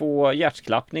kan du få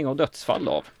hjärtklappning och dödsfall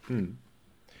av.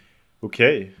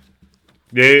 Okej.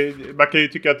 Man kan ju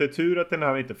tycka att det är tur att den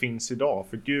här inte finns idag.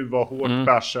 För gud vad hårt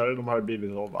bärsare de har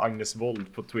blivit av Agnes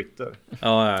Wold på Twitter.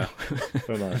 Ja.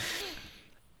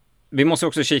 Vi måste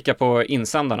också kika på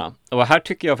insändarna. Och här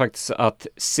tycker jag faktiskt att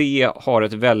C har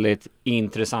ett väldigt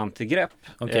intressant grepp.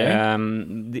 Okay.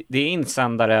 Det är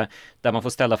insändare där man får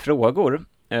ställa frågor.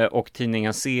 Och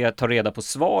tidningen C tar reda på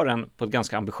svaren på ett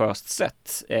ganska ambitiöst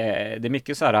sätt. Det är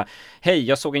mycket så här: hej,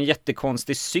 jag såg en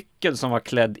jättekonstig cykel som var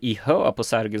klädd i hö på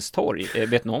Sergels torg.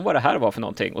 Vet någon vad det här var för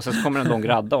någonting? Och sen så kommer en lång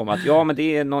radda om att men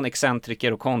det är någon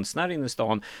excentriker och konstnär inne i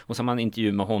stan, och så har man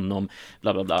intervju med honom,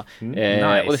 bla bla bla.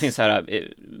 Nice. Och det finns så här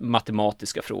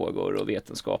matematiska frågor och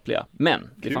vetenskapliga. Men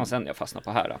det fanns en jag fastnade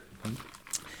på här.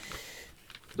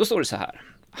 Då står det så här: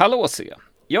 hallå C.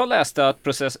 Jag läste att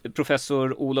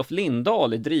professor Olof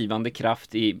Lindahl är drivande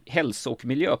kraft i hälso- och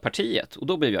miljöpartiet, och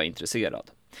då blev jag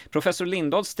intresserad. Professor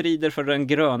Lindahl strider för den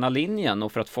gröna linjen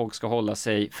och för att folk ska hålla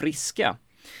sig friska.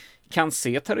 Kan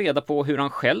C ta reda på hur han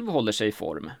själv håller sig i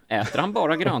form? Äter han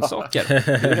bara grönsaker?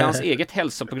 Hur är hans eget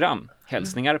hälsoprogram?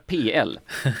 Hälsningar PL.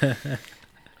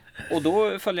 Och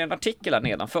då följer en artikel här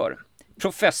nedanför.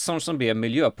 Professorn som blev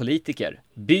miljöpolitiker.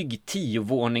 Bygg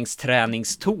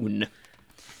 10-våningsträningstorn.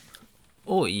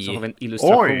 Oj. Så har vi en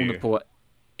illustration på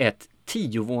ett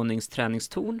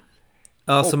 10-våningsträningstorn.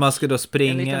 Ja, så man ska då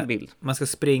springa. En liten bild. Man ska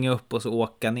springa upp och så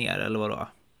åka ner, eller vad då?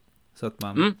 Så att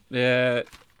man...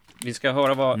 Vi ska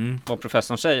höra vad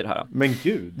professorn säger här. Men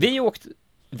gud.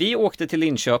 Vi åkte till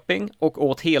Linköping och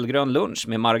åt helgrön lunch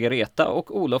med Margareta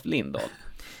och Olof Lindahl.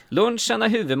 Lunchen är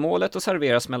huvudmålet och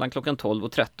serveras mellan klockan 12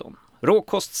 och 13.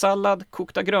 Råkostsallad,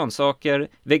 kokta grönsaker,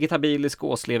 vegetabilisk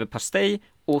gåsleverpastej,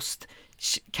 ost,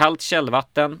 kallt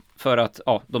källvatten, för att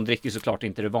de dricker såklart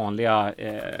inte det vanliga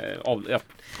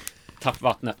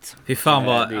tappvattnet. Fy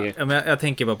fan jag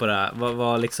tänker bara på det här.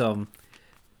 Vad liksom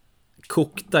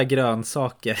kokta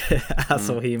grönsaker är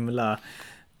så himla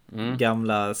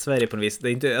gamla Sverige på något vis. Det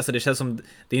är inte, alltså det känns som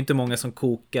det är inte många som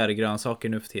kokar grönsaker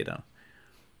nu för tiden.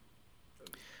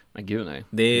 Men gud nej.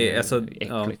 Det är alltså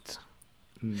äckligt.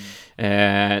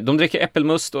 De dricker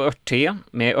äppelmust och örtte.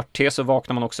 Med örtte så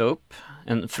vaknar man också upp.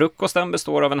 Frukosten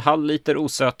består av 1/2 liter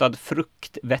osötad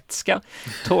fruktvätska,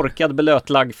 torkad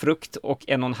belötlagd frukt och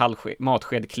 1,5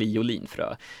 matsked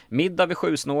kliolinfrö. Middag vid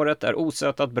 7-snåret är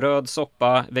osötat bröd,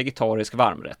 soppa, vegetarisk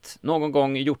varmrätt. Någon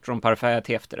gång hjortronparfait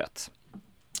till efterrätt.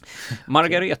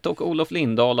 Margareta och Olof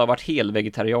Lindahl har varit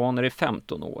helvegetarianer i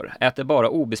 15 år. Äter bara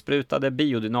obesprutade,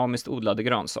 biodynamiskt odlade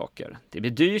grönsaker. Det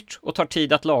blir dyrt och tar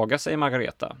tid att laga, säger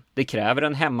Margareta. Det kräver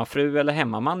en hemmafru eller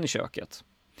hemmaman i köket.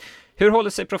 Hur håller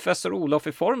sig professor Olof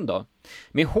i form då?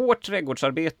 Med hårt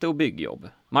trädgårdsarbete och byggjobb.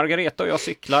 Margareta och jag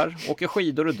cyklar, åker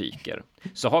skidor och dyker.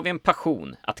 Så har vi en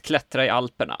passion att klättra i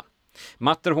Alperna.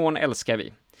 Matterhorn älskar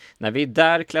vi. När vi är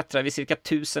där klättrar vi cirka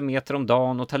 1000 meter om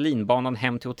dagen och tar linbanan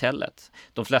hem till hotellet.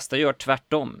 De flesta gör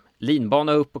tvärtom.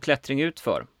 Linbana upp och klättring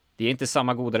utför. Det är inte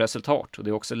samma goda resultat och det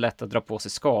är också lätt att dra på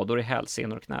sig skador i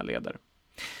hälsenor och knäleder.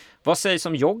 Vad sägs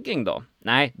om jogging då?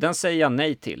 Nej, den säger jag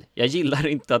nej till. Jag gillar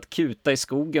inte att kuta i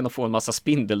skogen och få en massa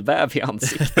spindelväv i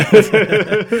ansiktet.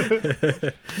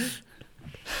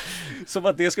 Som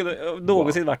att det skulle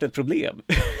någonsin varit ett problem.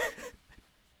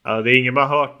 Ja, det är ingen man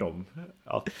har hört om.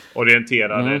 Att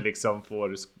orienterade liksom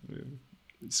får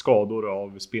skador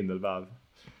av spindelväv.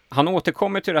 Han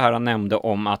återkommer till det här han nämnde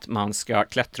om att man ska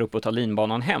klättra upp och ta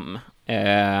linbanan hem.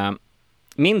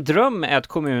 Min dröm är att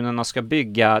kommunerna ska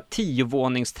bygga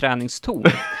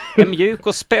 10-våningsträningstorn. En mjuk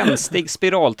och spänstig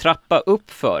spiraltrappa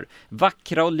uppför.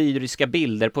 Vackra och lyriska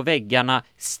bilder på väggarna.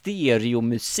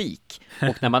 Stereomusik.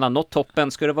 Och när man har nått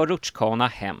toppen ska det vara rutschkana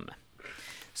hem.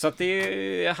 Så att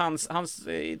det är hans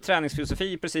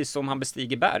träningsfilosofi, precis som han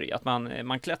bestiger berg. Att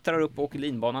man klättrar upp och åker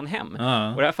linbanan hem.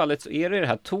 Och i det här fallet så är det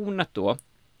här tornet då.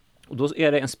 Och då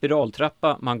är det en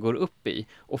spiraltrappa man går upp i.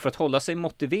 Och för att hålla sig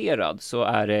motiverad så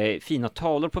är det fina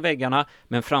tavlor på väggarna.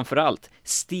 Men framförallt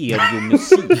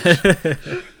stereomusik.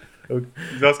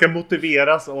 Man ska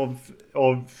motiveras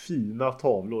av fina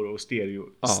tavlor och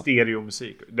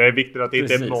stereomusik. Det är viktigt att det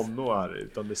inte är mono här,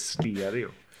 utan det är stereo.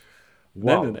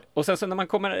 Wow. Nej. Och sen så när man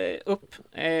kommer upp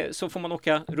så får man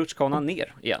åka rutschkanan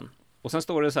ner igen. Och sen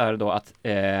står det så här då att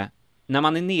när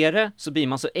man är nere så blir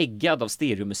man så äggad av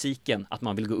stereomusiken att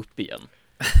man vill gå upp igen.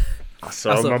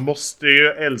 Alltså man måste ju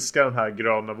älska den här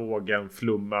gröna vågen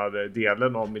flummade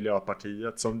delen av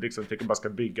Miljöpartiet som liksom tycker man ska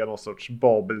bygga någon sorts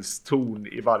Babelstorn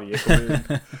i varje kommun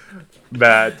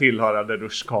med tillhörande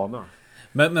rutschkana.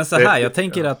 Men så här, jag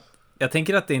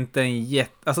tänker att det inte är en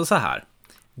alltså så här.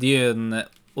 Det är ju en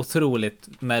otroligt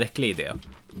märklig idé.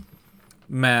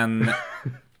 Men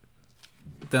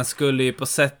den skulle ju på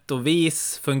sätt och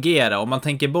vis fungera. Om man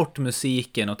tänker bort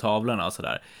musiken och tavlorna och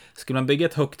sådär. Skulle man bygga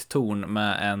ett högt torn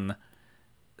med en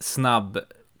snabb,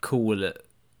 cool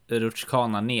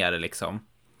rutschkana ner liksom.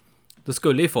 Då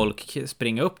skulle ju folk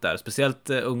springa upp där. Speciellt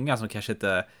unga som kanske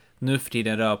inte nu för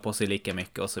tiden rör på sig lika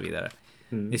mycket och så vidare.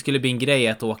 Det skulle bli en grej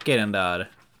att åka i den där.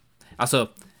 Alltså,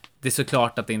 det är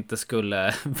såklart att det inte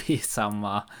skulle bli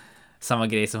samma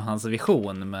grej som hans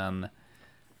vision, men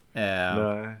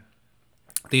nej.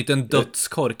 Det är inte en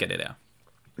dödskorkad idé.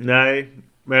 Nej,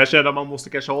 men jag känner att man måste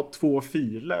kanske ha 2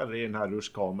 filer i den här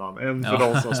rutschkanan. En för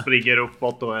de som springer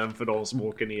uppåt och en för de som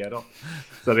åker neråt.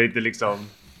 Så det är inte liksom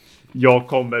jag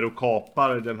kommer och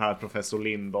kapar den här professor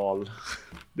Lindahl,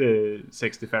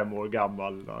 65 år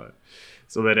gammal,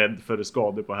 som är rädd för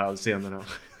skador på hälsenorna.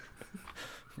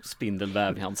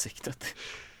 Spindelväv i ansiktet.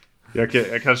 Jag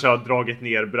kanske har dragit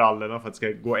ner brallorna för att det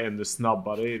ska gå ännu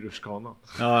snabbare i rutschkanan.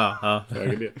 Ja.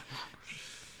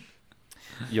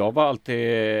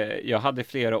 Jag hade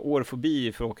flera år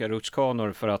fobi för att åka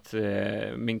rutschkanor för att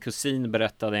min kusin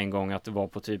berättade en gång att det var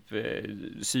på typ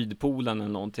Sydpolen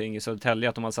eller någonting i Södertälje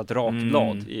att de hade satt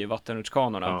rakblad i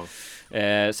vattenrutschkanorna.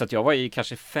 Så att jag var i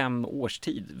kanske 5 års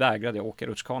tid vägrade jag åka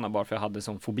rutschkana bara för jag hade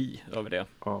sån fobi över det.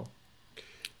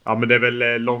 Ja, men det är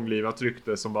väl långlivat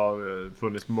rykte som har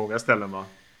funnits på många ställen, va?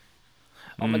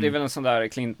 Ja, men det är väl en sån där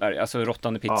Klintberg, alltså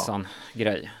råttande pizzan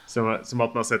grej. Som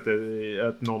att man sätter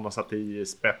att någon har satt i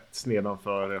spett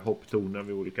nedanför hopptornen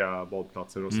vid olika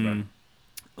badplatser och sådär.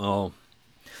 Ja.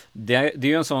 Det är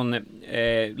ju en sån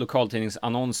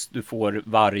lokaltidningsannons du får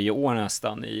varje år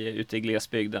nästan ute i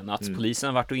glesbygden att polisen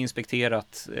har varit och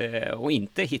inspekterat och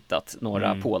inte hittat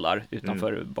några pålar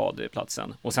utanför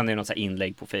badplatsen. Och sen är det något så här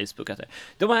inlägg på Facebook att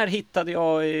de här hittade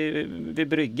jag vid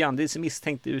bryggan. Det ser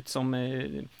misstänkt ut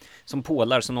som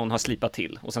pålar som någon har slipat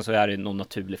till. Och sen så är det någon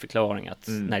naturlig förklaring att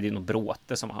nej, det är någon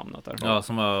bråte som har hamnat där. Ja,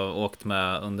 som har åkt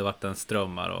med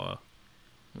undervattensströmmar och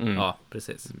ja,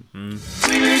 precis.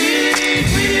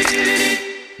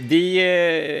 Vi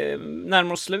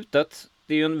närmar oss slutet.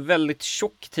 Det är ju en väldigt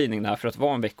tjock tidning där för att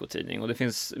vara en veckotidning. Och det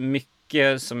finns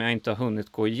mycket som jag inte har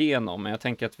hunnit gå igenom. Men jag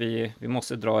tänker att vi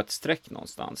måste dra ett streck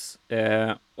någonstans.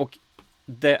 Och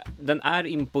den är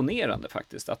imponerande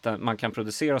faktiskt. Att man kan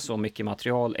producera så mycket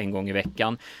material en gång i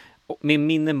veckan. Med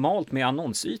minimalt med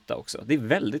annonsyta också. Det är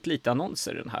väldigt lite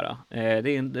annonser i den här. Det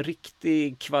är en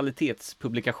riktig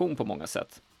kvalitetspublikation på många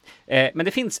sätt. Men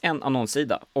det finns en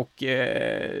annonssida och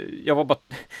jag var bara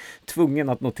tvungen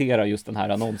att notera just den här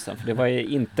annonsen. För det var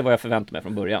inte vad jag förväntade mig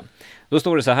från början. Då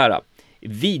står det så här.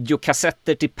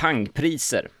 Videokassetter till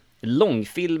pangpriser.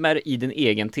 långfilmer i din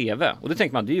egen tv. Och det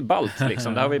tänker man, det är ju ballt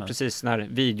liksom. Det här var ju precis när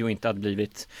video inte hade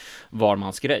blivit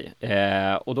varmans grej.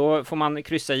 Och då får man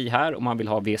kryssa i här om man vill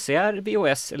ha VCR,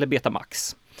 VHS eller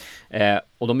Betamax.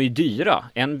 Och de är ju dyra.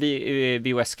 En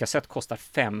VHS-kassett kostar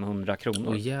 500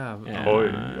 kronor. Oj.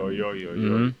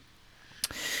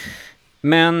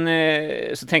 Men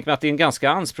så tänker man att det är en ganska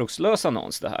anspråkslös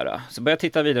annons det här. Så börjar jag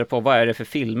titta vidare på vad är det för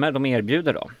filmer de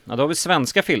erbjuder då. Ja, då har vi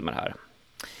svenska filmer här.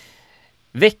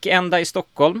 Veckända i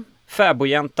Stockholm,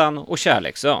 Fäbodjäntan och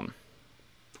Kärleksön.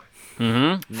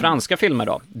 Franska filmer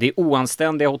då. Det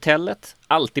oanständiga hotellet,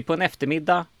 Alltid på en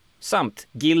eftermiddag, samt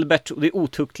Gilbert och de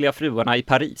otuktliga fruarna i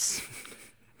Paris.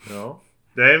 Ja.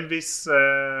 Det är en viss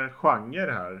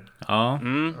genre här. Ja.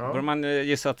 Bör man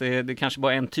gissa att det kanske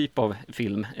bara är en typ av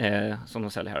film som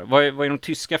de säljer här. Vad är de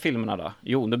tyska filmerna då?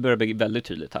 Jo, nu börjar det bli väldigt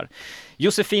tydligt här.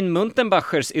 Josefin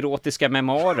Muntenbachers erotiska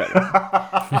memoarer.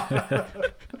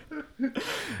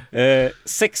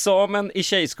 Sexamen i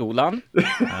tjejskolan.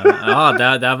 Ja,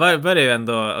 där var det ju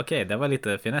ändå okej, det var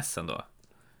lite finess ändå.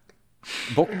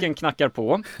 Bocken knackar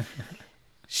på.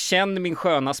 Känn min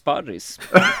sköna sparris.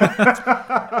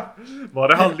 Var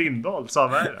det han Lindahl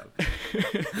som är det?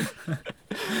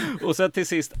 Och sen till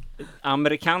sist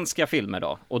amerikanska filmer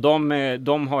då. Och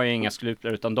de har ju inga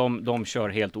skrupler utan de kör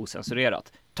helt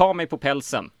osensurerat. Ta mig på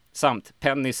pälsen samt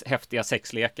Pennys häftiga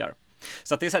sexlekar.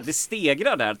 Så att det är så här, det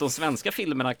stegrar där. De svenska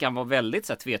filmerna kan vara väldigt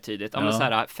så här tvetydigt. Ja. Så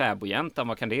här, Fäbodjäntan,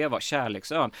 vad kan det vara?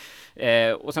 Kärleksön.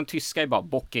 Och sen tyska är bara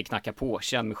Bocke knacka på,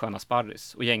 känn med sköna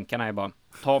sparris. Och jänkarna är bara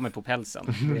ta mig på pälsen.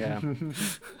 Där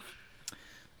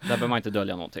behöver man inte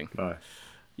dölja någonting. Nej.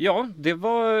 Ja, det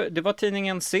var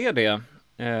tidningen CD.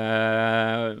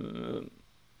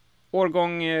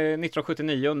 Årgång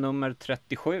 1979, nummer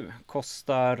 37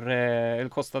 kostade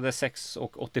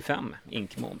 6,85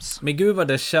 inkmoms. Men gud vad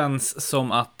det känns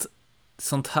som att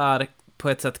sånt här på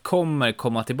ett sätt kommer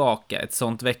komma tillbaka. Ett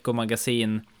sånt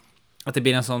veckomagasin. Att det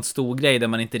blir en sån stor grej där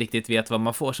man inte riktigt vet vad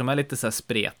man får. Som är lite så här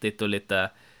spretigt och lite...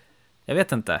 Jag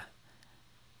vet inte.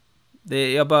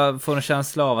 Jag bara får en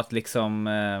känsla av att liksom...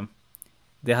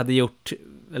 det hade gjort...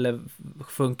 Eller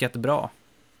funkat bra.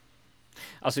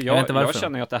 Alltså jag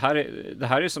känner ju att det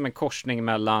här är som en korsning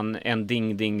mellan en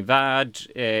ding-ding-värld,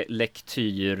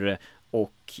 lektyr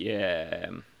och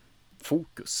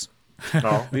fokus.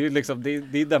 Ja. Det är liksom, det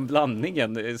är den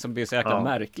blandningen som blir så jäkla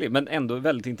märklig, men ändå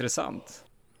väldigt intressant.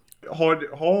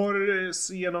 Har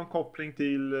C någon koppling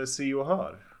till Se och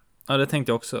Hör? Ja, det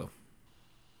tänkte jag också.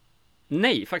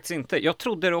 Nej, faktiskt inte. Jag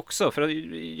trodde det också, för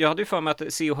jag hade ju för mig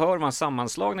att Se och Hör var en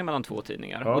sammanslagning mellan två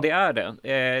tidningar. Ja. Och det är det.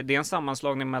 Det är en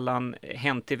sammanslagning mellan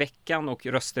Hänt i veckan och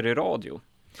Röster i radio.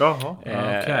 Jaha.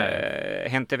 Okay.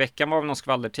 Hänt i veckan var väl någon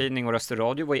skvallertidning och Röster i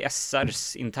radio var i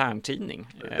SRs interntidning.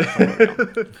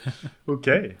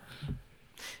 Okej.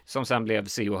 Som sen blev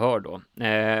Se och Hör då.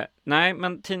 Nej,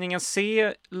 men tidningen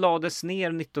C lades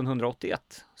ner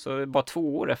 1981. Så bara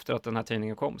 2 år efter att den här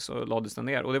tidningen kom så lades den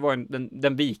ner. Och det var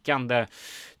den vikande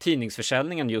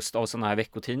tidningsförsäljningen just av sådana här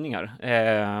veckotidningar.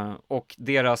 Och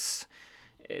deras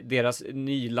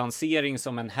nylansering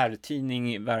som en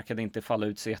herrtidning verkade inte falla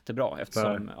ut så jättebra.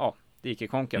 Eftersom, det gick i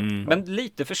konken. Men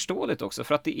lite förståeligt också,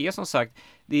 för att det är som sagt,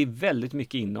 det är väldigt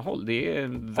mycket innehåll. Det är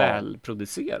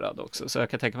välproducerad också. Så jag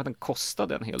kan tänka mig att den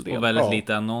kostade en hel del. Och väldigt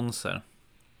lite annonser.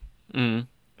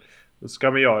 Då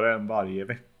ska vi göra en varje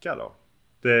vecka då.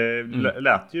 Det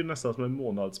lät ju nästan som en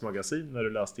månadsmagasin när du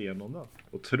läste igenom den.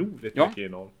 Otroligt mycket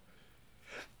innehåll.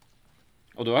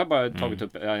 Och då har jag bara tagit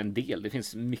upp en del. Det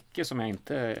finns mycket som jag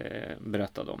inte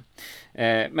berättade om.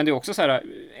 Men det är också så här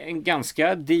en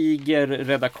ganska diger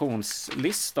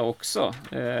redaktionslista också.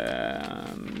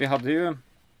 Vi hade ju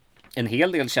en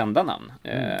hel del kända namn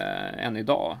än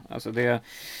idag. Alltså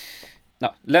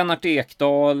Lennart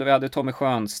Ekdal, vi hade Tommy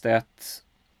Schönstedt,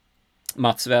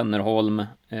 Mats Wennerholm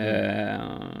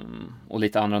och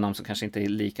lite andra namn som kanske inte är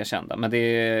lika kända. Men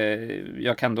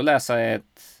jag kan då läsa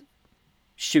ett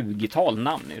 20-tal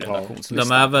namn i redaktionslistan.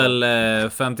 De är väl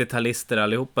 50-talister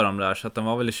allihopa de där, så att de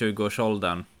var väl i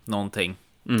 20-årsåldern någonting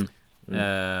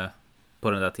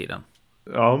på den där tiden.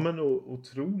 Ja, men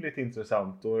otroligt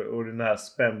intressant och den här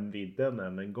spännvidden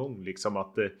än en gång liksom,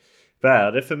 att vad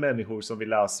är det för människor som vill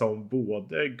läsa om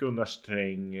både Gunnar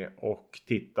Sträng och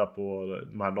titta på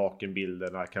de här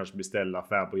nakenbilderna, kanske beställa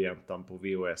Fäbodjäntan på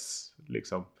VHS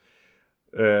liksom.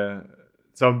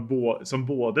 Som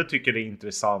både tycker det är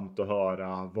intressant att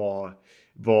höra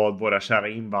vad våra kära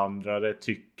invandrare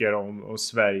tycker om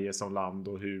Sverige som land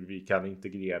och hur vi kan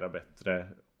integrera bättre,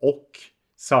 och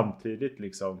samtidigt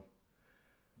liksom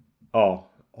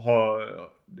ha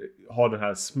den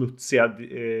här smutsiga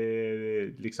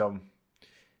liksom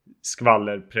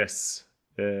skvallerpress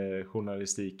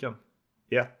journalistiken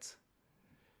i ett.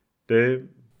 Det är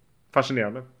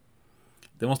fascinerande.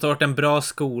 Det måste ha varit en bra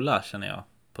skola, känner jag,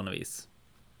 på något vis.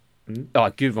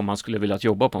 Ja, gud vad man skulle vilja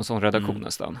jobba på en sån redaktion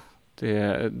nästan.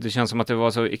 Det känns som att det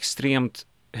var så extremt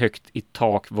högt i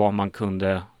tak vad man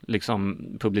kunde liksom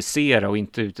publicera, och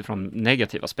inte utifrån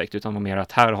negativ aspekt, utan var mer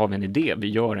att här har vi en idé, vi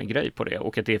gör en grej på det,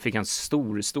 och att det fick en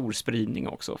stor spridning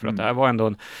också, för att det här var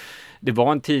ändå det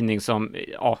var en tidning som,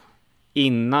 ja,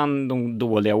 innan de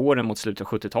dåliga åren mot slutet av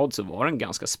 70-talet så var den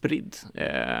ganska spridd,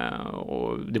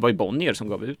 och det var ju Bonnier som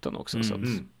gav ut den också, så att,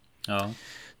 ja.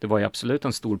 Det var ju absolut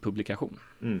en stor publikation.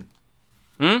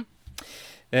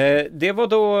 Det var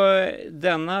då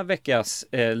denna veckas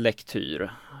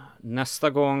lektyr. Nästa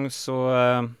gång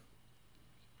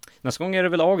är det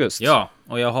väl August? Ja,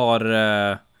 och jag har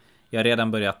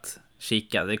redan börjat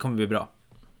kika. Det kommer bli bra.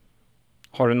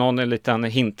 Har du någon liten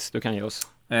hint du kan ge oss?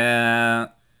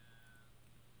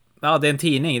 Ja, det är en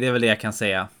tidning, det är väl det jag kan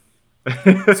säga.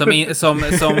 Som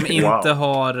inte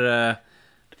har...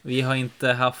 Vi har inte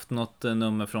haft något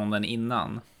nummer från den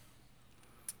innan.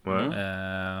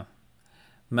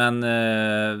 Men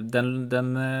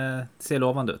den ser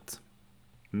lovande ut.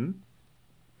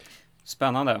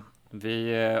 Spännande.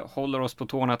 Vi håller oss på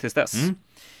tårna tills dess.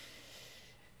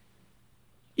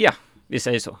 Ja, vi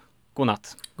säger så.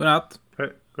 Godnatt. Godnatt.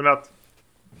 Godnatt.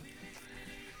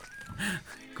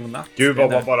 Godnatt. Gud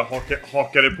vad man bara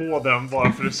hakade på den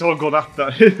bara för att du sa godnatt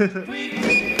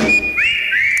där.